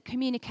demeanor that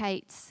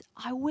communicates,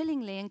 I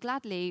willingly and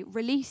gladly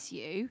release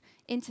you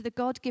into the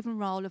God-given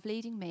role of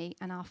leading me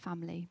and our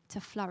family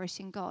to flourish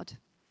in God.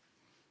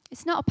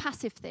 It's not a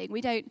passive thing.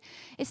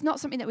 It's not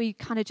something that we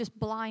kind of just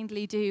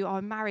blindly do. Oh,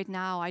 I'm married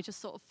now. I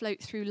just sort of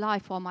float through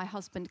life while my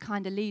husband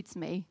kind of leads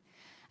me.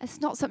 It's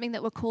not something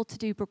that we're called to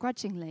do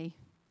begrudgingly.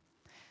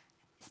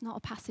 It's not a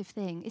passive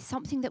thing. It's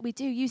something that we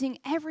do using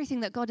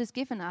everything that God has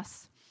given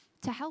us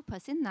to help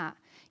us in that.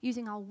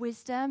 Using our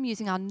wisdom,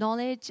 using our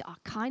knowledge, our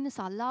kindness,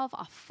 our love,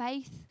 our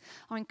faith,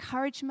 our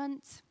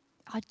encouragement,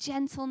 our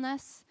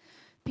gentleness.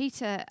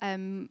 Peter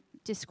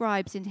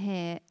describes in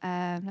here,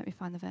 let me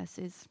find the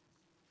verses.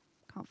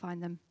 Can't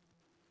find them.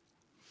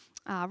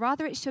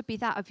 Rather, it should be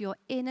that of your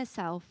inner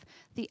self,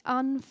 the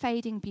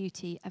unfading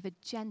beauty of a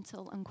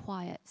gentle and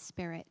quiet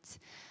spirit.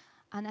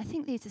 And I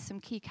think these are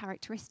some key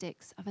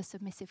characteristics of a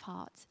submissive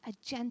heart. A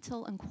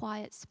gentle and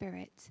quiet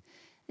spirit.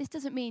 This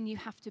doesn't mean you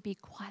have to be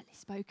quietly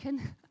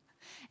spoken.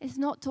 It's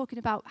not talking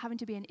about having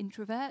to be an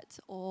introvert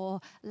or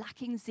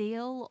lacking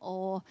zeal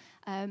or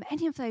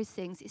any of those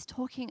things. It's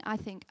talking, I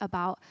think,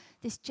 about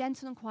this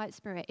gentle and quiet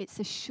spirit. It's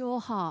a sure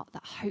heart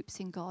that hopes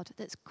in God,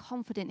 that's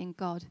confident in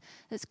God,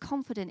 that's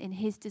confident in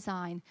his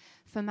design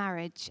for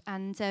marriage.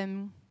 And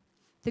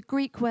the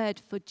Greek word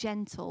for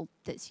gentle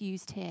that's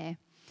used here,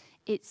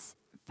 it's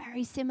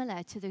very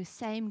similar to the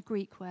same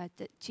Greek word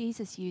that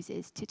Jesus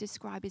uses to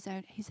describe his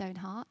own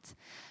heart.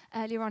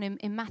 Earlier on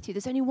in Matthew,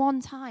 there's only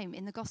one time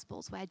in the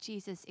Gospels where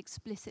Jesus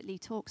explicitly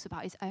talks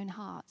about his own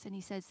heart, and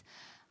he says,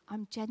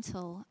 I'm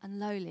gentle and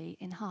lowly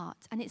in heart.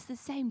 And it's the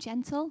same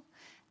gentle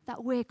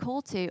that we're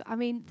called to. I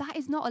mean, that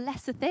is not a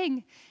lesser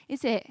thing,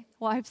 is it,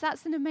 wives?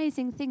 That's an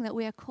amazing thing that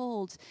we are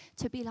called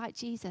to be like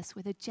Jesus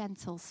with a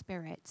gentle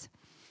spirit.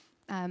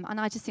 And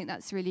I just think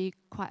that's really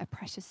quite a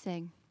precious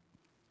thing.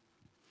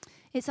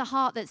 It's a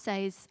heart that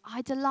says,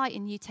 I delight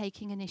in you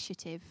taking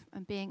initiative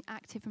and being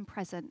active and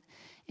present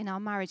in our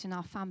marriage and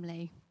our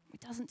family. It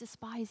doesn't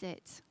despise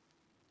it.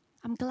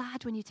 I'm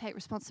glad when you take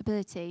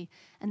responsibility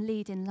and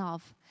lead in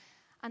love.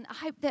 And I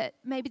hope that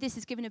maybe this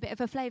is given a bit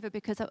of a flavour,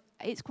 because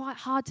it's quite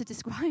hard to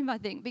describe, I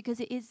think, because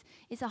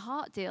it's a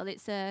heart deal.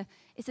 It's a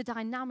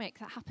dynamic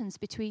that happens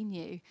between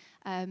you.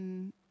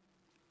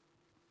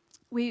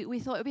 We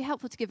thought it would be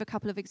helpful to give a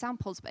couple of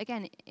examples, but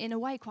again, in a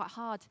way, quite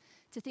hard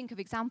to think of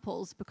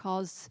examples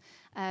because,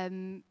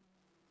 for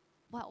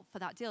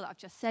that deal that I've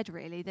just said,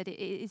 really, that it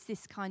is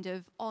this kind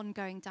of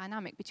ongoing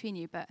dynamic between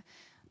you, but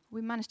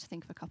we managed to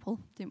think of a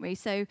couple, didn't we?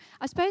 So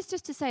I suppose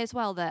just to say as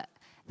well that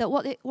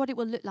what it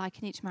will look like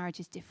in each marriage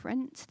is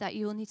different, that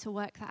you will need to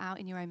work that out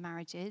in your own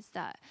marriages,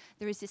 that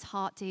there is this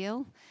heart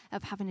deal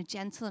of having a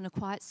gentle and a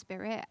quiet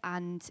spirit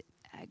and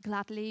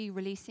gladly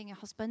releasing your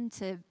husband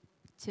to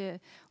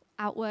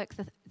outwork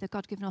the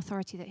God-given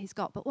authority that he's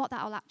got. But what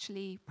that will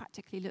actually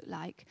practically look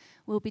like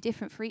will be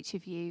different for each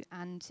of you,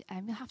 and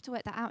you'll have to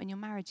work that out in your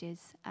marriages.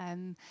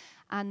 But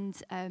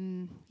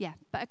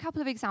a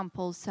couple of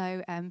examples,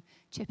 so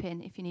chip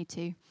in if you need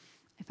to,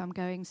 if I'm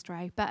going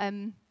stray. But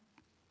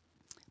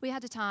we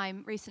had a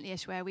time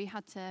recently-ish where we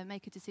had to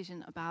make a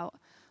decision about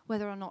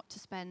whether or not to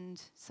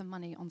spend some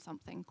money on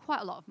something,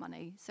 quite a lot of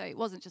money. So it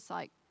wasn't just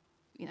like,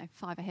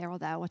 $5 here or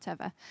there,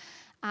 whatever.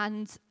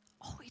 And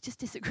we just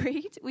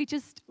disagreed. We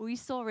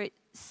saw it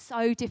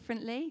so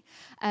differently.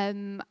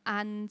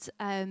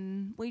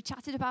 We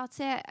chatted about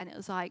it, and it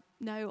was like,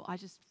 no, I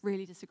just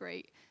really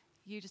disagree.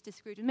 You just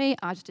disagreed with me,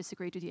 I just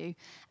disagreed with you.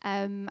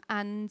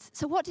 And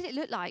so what did it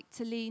look like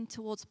to lean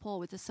towards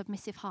Paul with a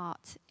submissive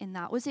heart in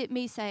that? Was it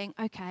me saying,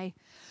 okay,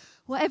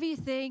 Whatever you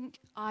think,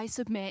 I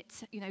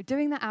submit.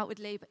 Doing that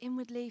outwardly, but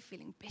inwardly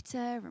feeling bitter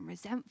and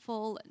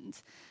resentful,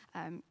 and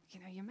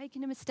you're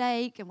making a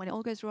mistake, and when it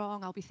all goes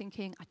wrong, I'll be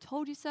thinking, I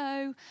told you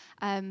so.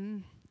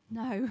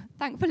 No,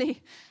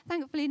 thankfully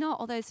not,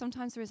 although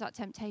sometimes there is that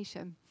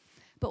temptation.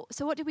 But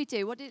so what did we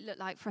do? What did it look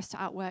like for us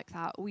to outwork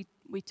that? We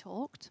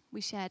talked,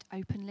 we shared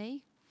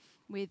openly,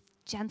 with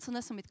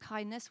gentleness and with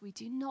kindness. We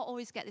do not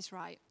always get this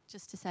right,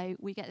 just to say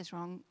we get this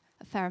wrong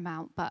a fair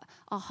amount, but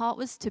our heart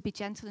was to be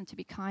gentle and to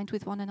be kind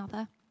with one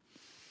another.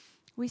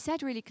 I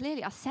said really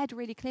clearly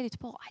to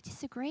Paul, I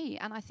disagree,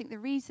 and I think the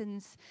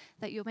reasons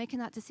that you're making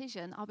that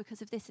decision are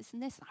because of this, this,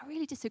 and this. And I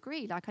really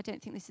disagree. I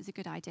don't think this is a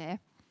good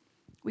idea.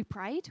 We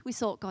prayed, we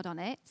sought God on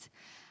it,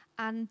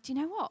 and do you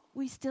know what?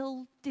 We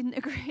still didn't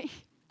agree.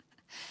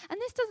 And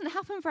this doesn't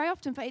happen very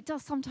often, but it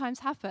does sometimes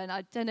happen.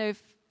 I don't know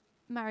if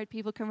married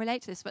people can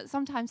relate to this, but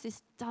sometimes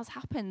this does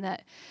happen,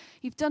 that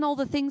you've done all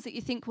the things that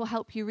you think will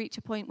help you reach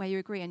a point where you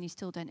agree and you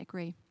still don't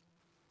agree.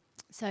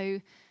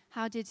 So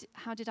how did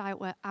I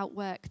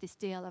outwork this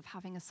deal of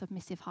having a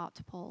submissive heart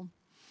to Paul?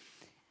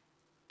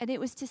 And it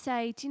was to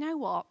say, do you know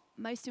what?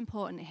 Most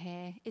important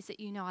here is that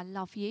I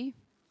love you,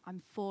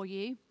 I'm for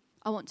you,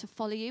 I want to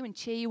follow you and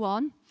cheer you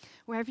on.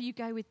 Wherever you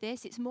go with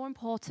this, it's more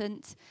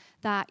important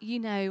that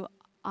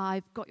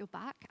I've got your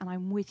back and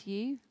I'm with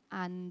you,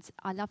 and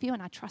I love you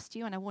and I trust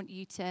you, and I want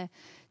you to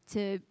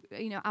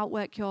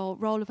outwork your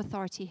role of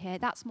authority here.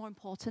 That's more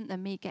important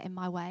than me getting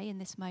my way in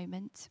this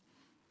moment.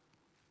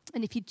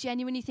 And if you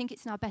genuinely think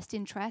it's in our best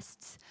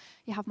interests,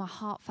 you have my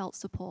heartfelt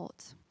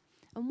support.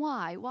 And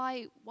why?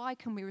 Why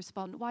can we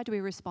respond? Why do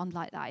we respond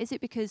like that? Is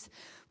it because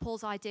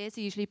Paul's ideas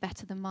are usually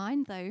better than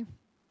mine, though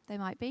they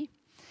might be?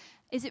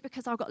 Is it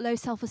because I've got low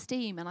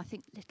self-esteem and I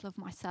think little of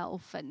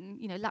myself and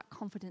lack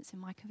confidence in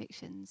my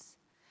convictions?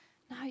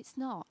 No, it's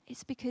not.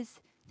 It's because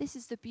this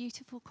is the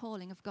beautiful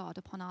calling of God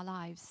upon our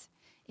lives,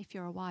 if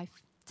you're a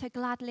wife, to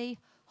gladly,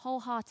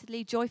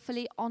 wholeheartedly,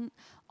 joyfully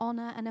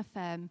honour and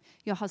affirm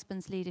your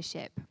husband's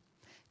leadership.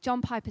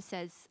 John Piper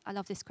says, I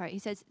love this quote, he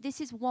says,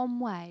 "This is one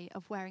way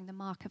of wearing the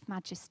mark of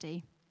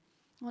majesty.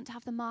 You want to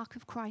have the mark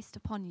of Christ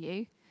upon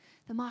you,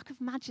 the mark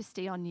of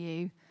majesty on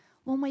you.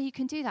 One way you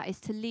can do that is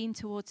to lean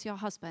towards your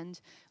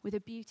husband with a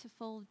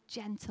beautiful,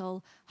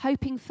 gentle,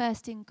 hoping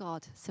first in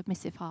God,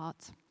 submissive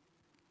heart."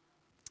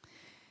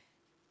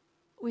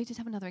 We did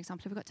have another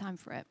example. Have we got time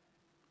for it?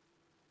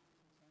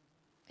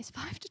 It's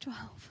 5 to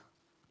 12.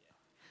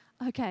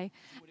 Yeah. Okay.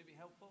 Would it be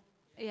helpful?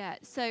 Yeah.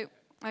 So,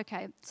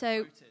 okay.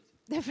 So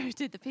they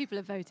voted. The people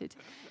have voted.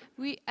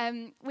 We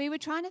were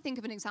trying to think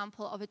of an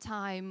example of a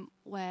time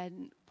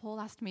when Paul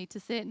asked me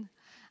to sin,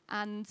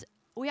 and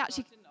we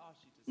actually. No, I didn't ask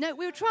you to sin. No,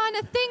 we were trying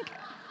to think.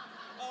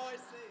 Oh, I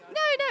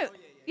see. No.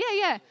 Oh,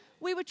 yeah.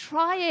 We were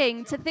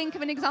trying to think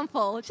of an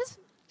example. Just.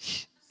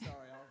 Shh. Sorry,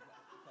 I'll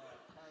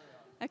carry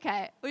on.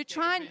 Okay. We're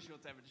trying. Visual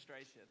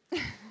demonstration.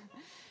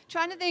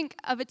 Trying to think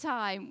of a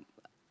time,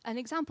 an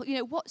example.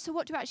 What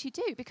do you actually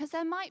do? Because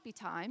there might be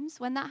times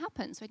when that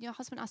happens, when your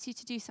husband asks you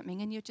to do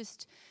something and you're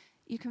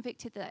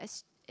convicted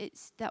that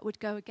that would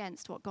go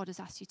against what God has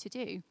asked you to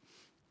do.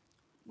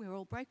 We're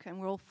all broken,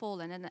 we're all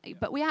fallen,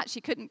 but we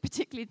actually couldn't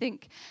particularly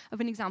think of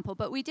an example.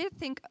 But we did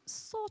think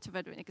sort of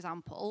of an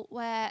example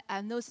where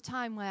there was a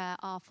time where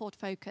our Ford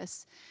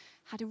Focus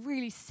had a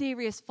really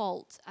serious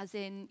fault, as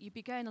in you'd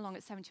be going along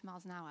at 70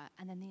 miles an hour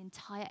and then the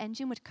entire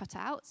engine would cut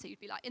out, so you'd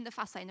be in the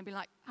fast lane and be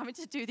having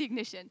to do the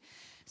ignition.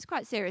 It's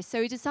quite serious.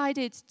 So we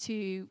decided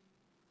to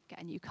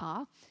get a new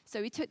car.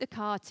 So we took the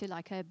car to a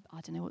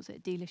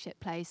dealership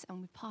place, and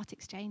we part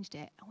exchanged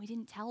it, and we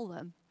didn't tell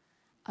them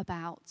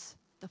about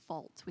the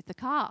fault with the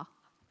car.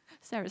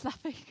 Sarah's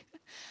laughing.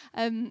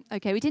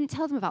 Okay, we didn't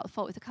tell them about the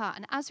fault with the car,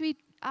 and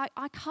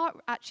I can't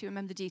actually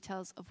remember the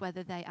details of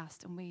whether they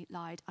asked and we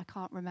lied. I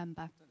can't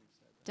remember.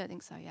 Don't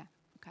think so, yeah.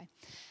 Okay.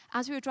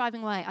 As we were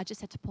driving away, I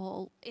just said to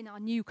Paul, in our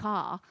new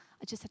car,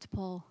 I just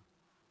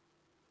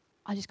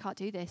can't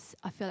do this.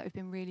 I feel like we've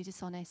been really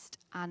dishonest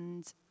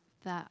and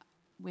that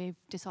we've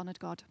dishonoured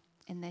God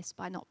in this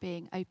by not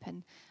being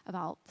open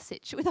about the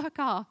sitch with our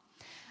car.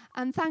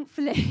 And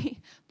thankfully,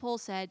 Paul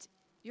said,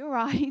 "You're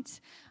right.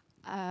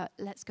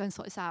 Let's go and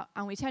sort this out."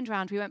 And we turned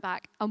around, we went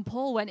back, and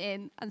Paul went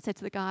in and said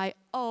to the guy,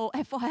 "Oh,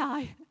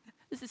 FYI,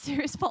 there's a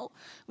serious fault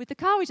with the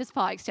car we just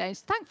part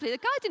exchanged." Thankfully, the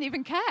guy didn't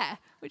even care,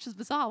 which was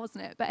bizarre,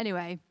 wasn't it? But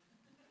anyway,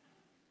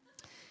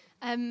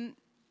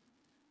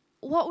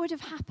 what would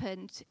have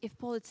happened if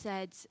Paul had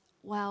said,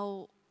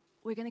 "Well,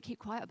 we're going to keep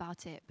quiet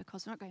about it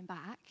because we're not going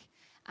back,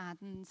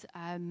 and,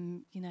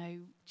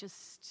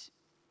 just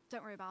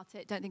don't worry about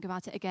it, don't think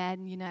about it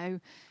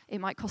again, it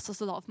might cost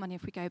us a lot of money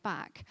if we go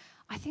back."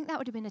 I think that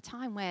would have been a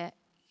time where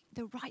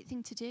the right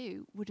thing to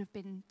do would have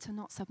been to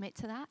not submit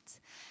to that.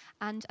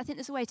 And I think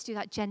there's a way to do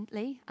that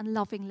gently and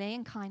lovingly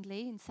and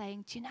kindly, and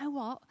saying, "Do you know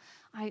what?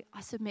 I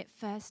submit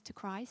first to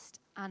Christ,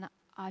 and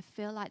I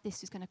feel like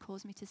this is going to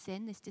cause me to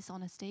sin. This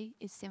dishonesty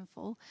is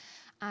sinful,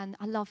 and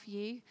I love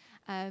you,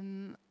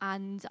 and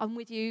I'm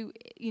with you.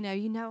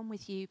 I'm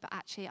with you, but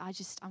actually,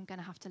 I'm going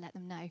to have to let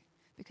them know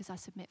because I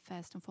submit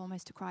first and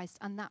foremost to Christ."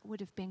 And that would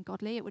have been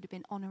godly. It would have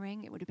been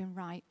honouring. It would have been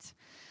right.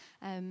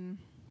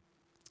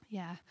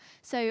 Yeah,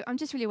 so I'm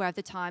just really aware of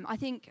the time. I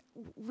think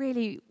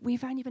really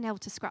we've only been able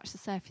to scratch the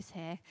surface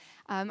here.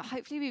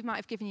 Hopefully we might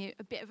have given you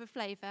a bit of a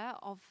flavour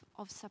of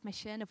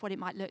submission, of what it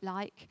might look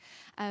like.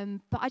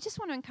 But I just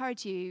want to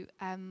encourage you,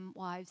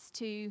 wives,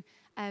 to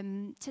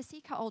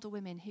seek out older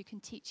women who can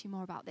teach you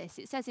more about this.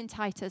 It says in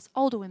Titus,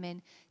 older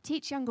women,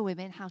 teach younger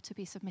women how to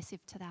be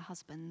submissive to their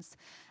husbands.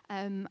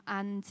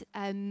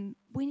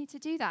 We need to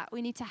do that.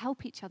 We need to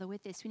help each other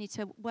with this. We need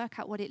to work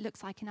out what it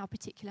looks like in our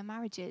particular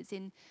marriages,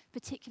 in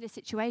particular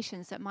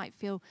situations that might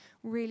feel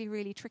really,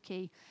 really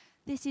tricky.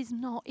 This is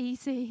not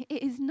easy.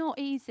 It is not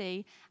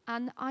easy.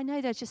 And I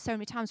know there's just so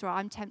many times where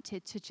I'm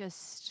tempted to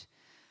just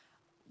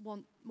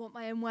want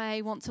my own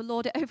way, want to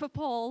lord it over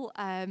Paul,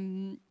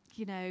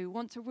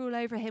 want to rule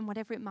over him,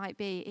 whatever it might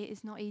be. It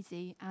is not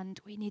easy, and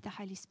we need the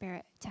Holy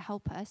Spirit to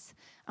help us,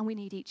 and we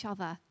need each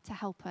other to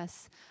help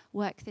us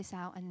work this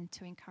out and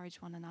to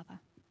encourage one another.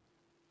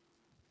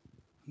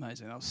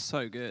 Amazing. That was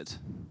so good.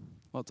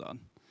 Well done.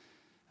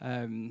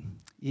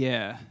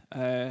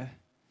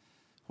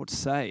 What to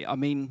say? I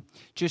mean,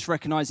 just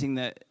recognizing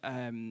that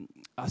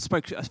I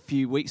spoke a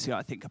few weeks ago,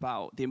 I think,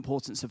 about the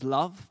importance of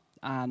love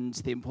and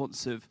the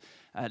importance of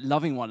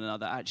loving one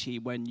another, actually,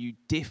 when you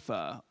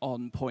differ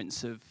on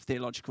points of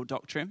theological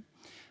doctrine,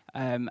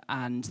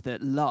 and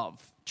that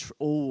love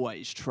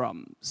always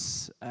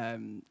trumps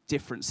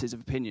differences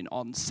of opinion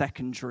on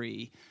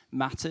secondary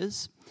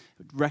matters,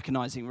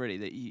 recognizing really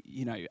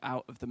that,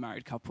 out of the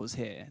married couples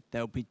here,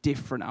 there'll be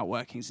different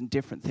outworkings and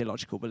different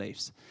theological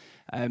beliefs.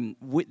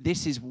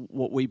 This is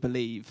what we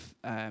believe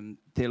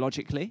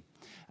theologically.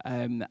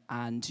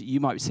 And you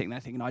might be sitting there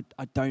thinking,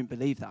 I don't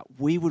believe that.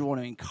 We would want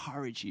to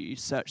encourage you,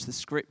 search the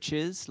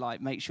scriptures,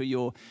 make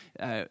sure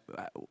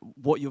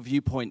what your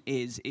viewpoint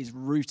is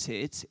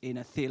rooted in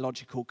a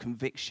theological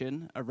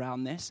conviction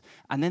around this.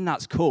 And then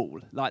that's cool.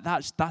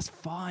 That's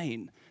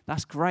fine.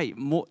 That's great.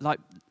 More,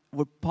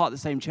 we're part of the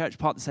same church,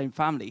 part of the same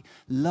family.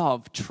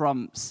 Love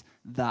trumps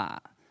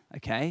that,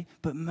 okay?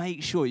 But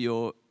make sure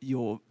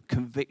your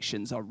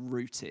convictions are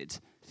rooted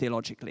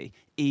theologically,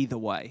 either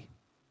way.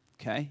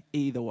 Okay,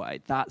 either way,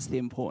 that's the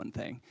important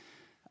thing.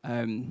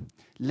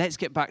 Let's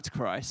get back to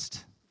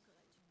Christ.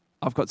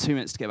 I've got 2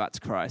 minutes to get back to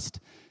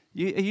Christ.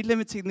 Are you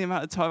limiting the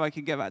amount of time I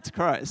can get back to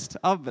Christ?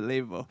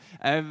 Unbelievable.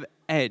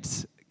 Ed,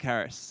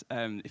 Karis,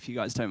 if you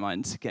guys don't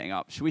mind getting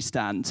up, shall we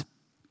stand?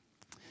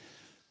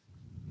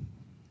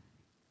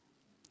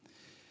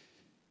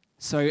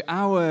 So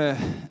our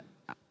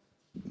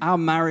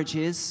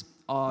marriages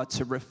are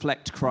to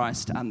reflect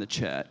Christ and the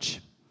church.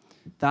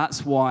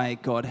 That's why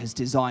God has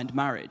designed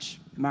marriage.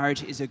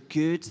 Marriage is a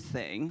good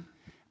thing,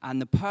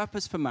 and the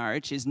purpose for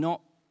marriage is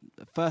not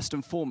first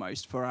and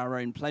foremost for our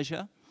own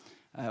pleasure,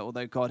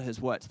 although God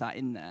has worked that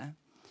in there.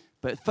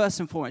 But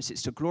first and foremost,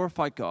 it's to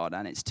glorify God,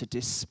 and it's to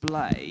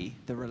display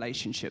the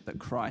relationship that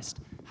Christ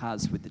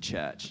has with the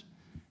church.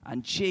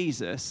 And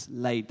Jesus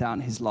laid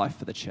down his life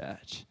for the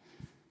church.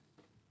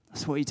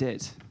 That's what he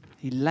did.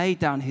 He laid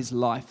down his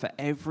life for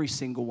every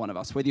single one of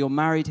us. Whether you're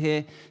married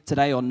here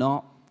today or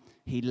not,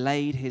 he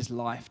laid his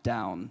life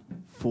down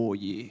for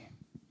you.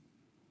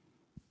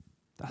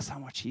 That's how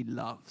much he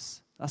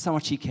loves. That's how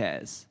much he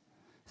cares.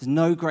 There's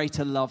no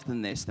greater love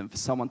than this, than for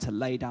someone to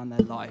lay down their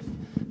life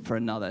for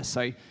another.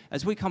 So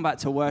as we come back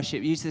to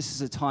worship, use this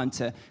as a time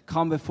to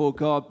come before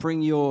God,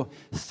 bring your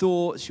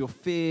thoughts, your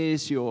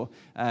fears, your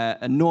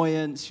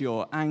annoyance,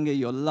 your anger,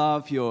 your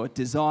love, your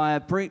desire.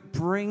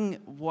 Bring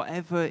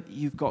whatever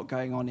you've got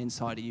going on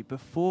inside of you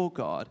before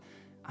God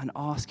and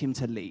ask him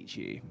to lead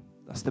you.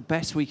 That's the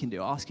best we can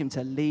do. Ask him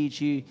to lead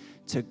you,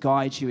 to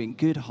guide you in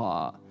good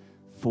heart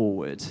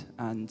forward,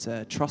 and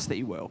trust that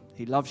he will.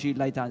 He loves you,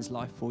 laid down his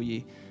life for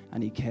you,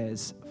 and he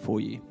cares for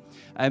you.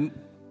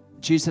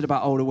 Jude said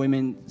about older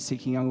women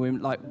seeking younger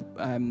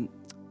women,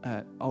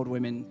 older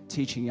women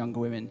teaching younger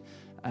women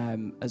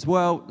as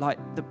well.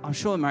 I'm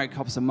sure the married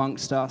couples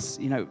amongst us,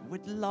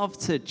 we'd love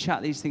to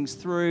chat these things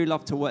through,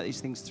 love to work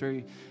these things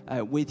through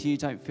with you.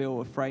 Don't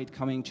feel afraid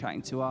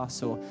chatting to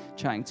us or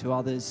chatting to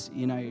others,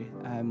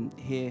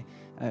 here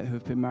who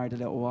have been married a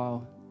little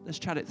while. Let's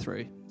chat it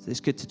through.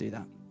 It's good to do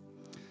that.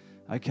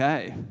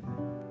 Okay.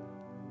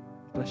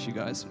 Bless you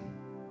guys.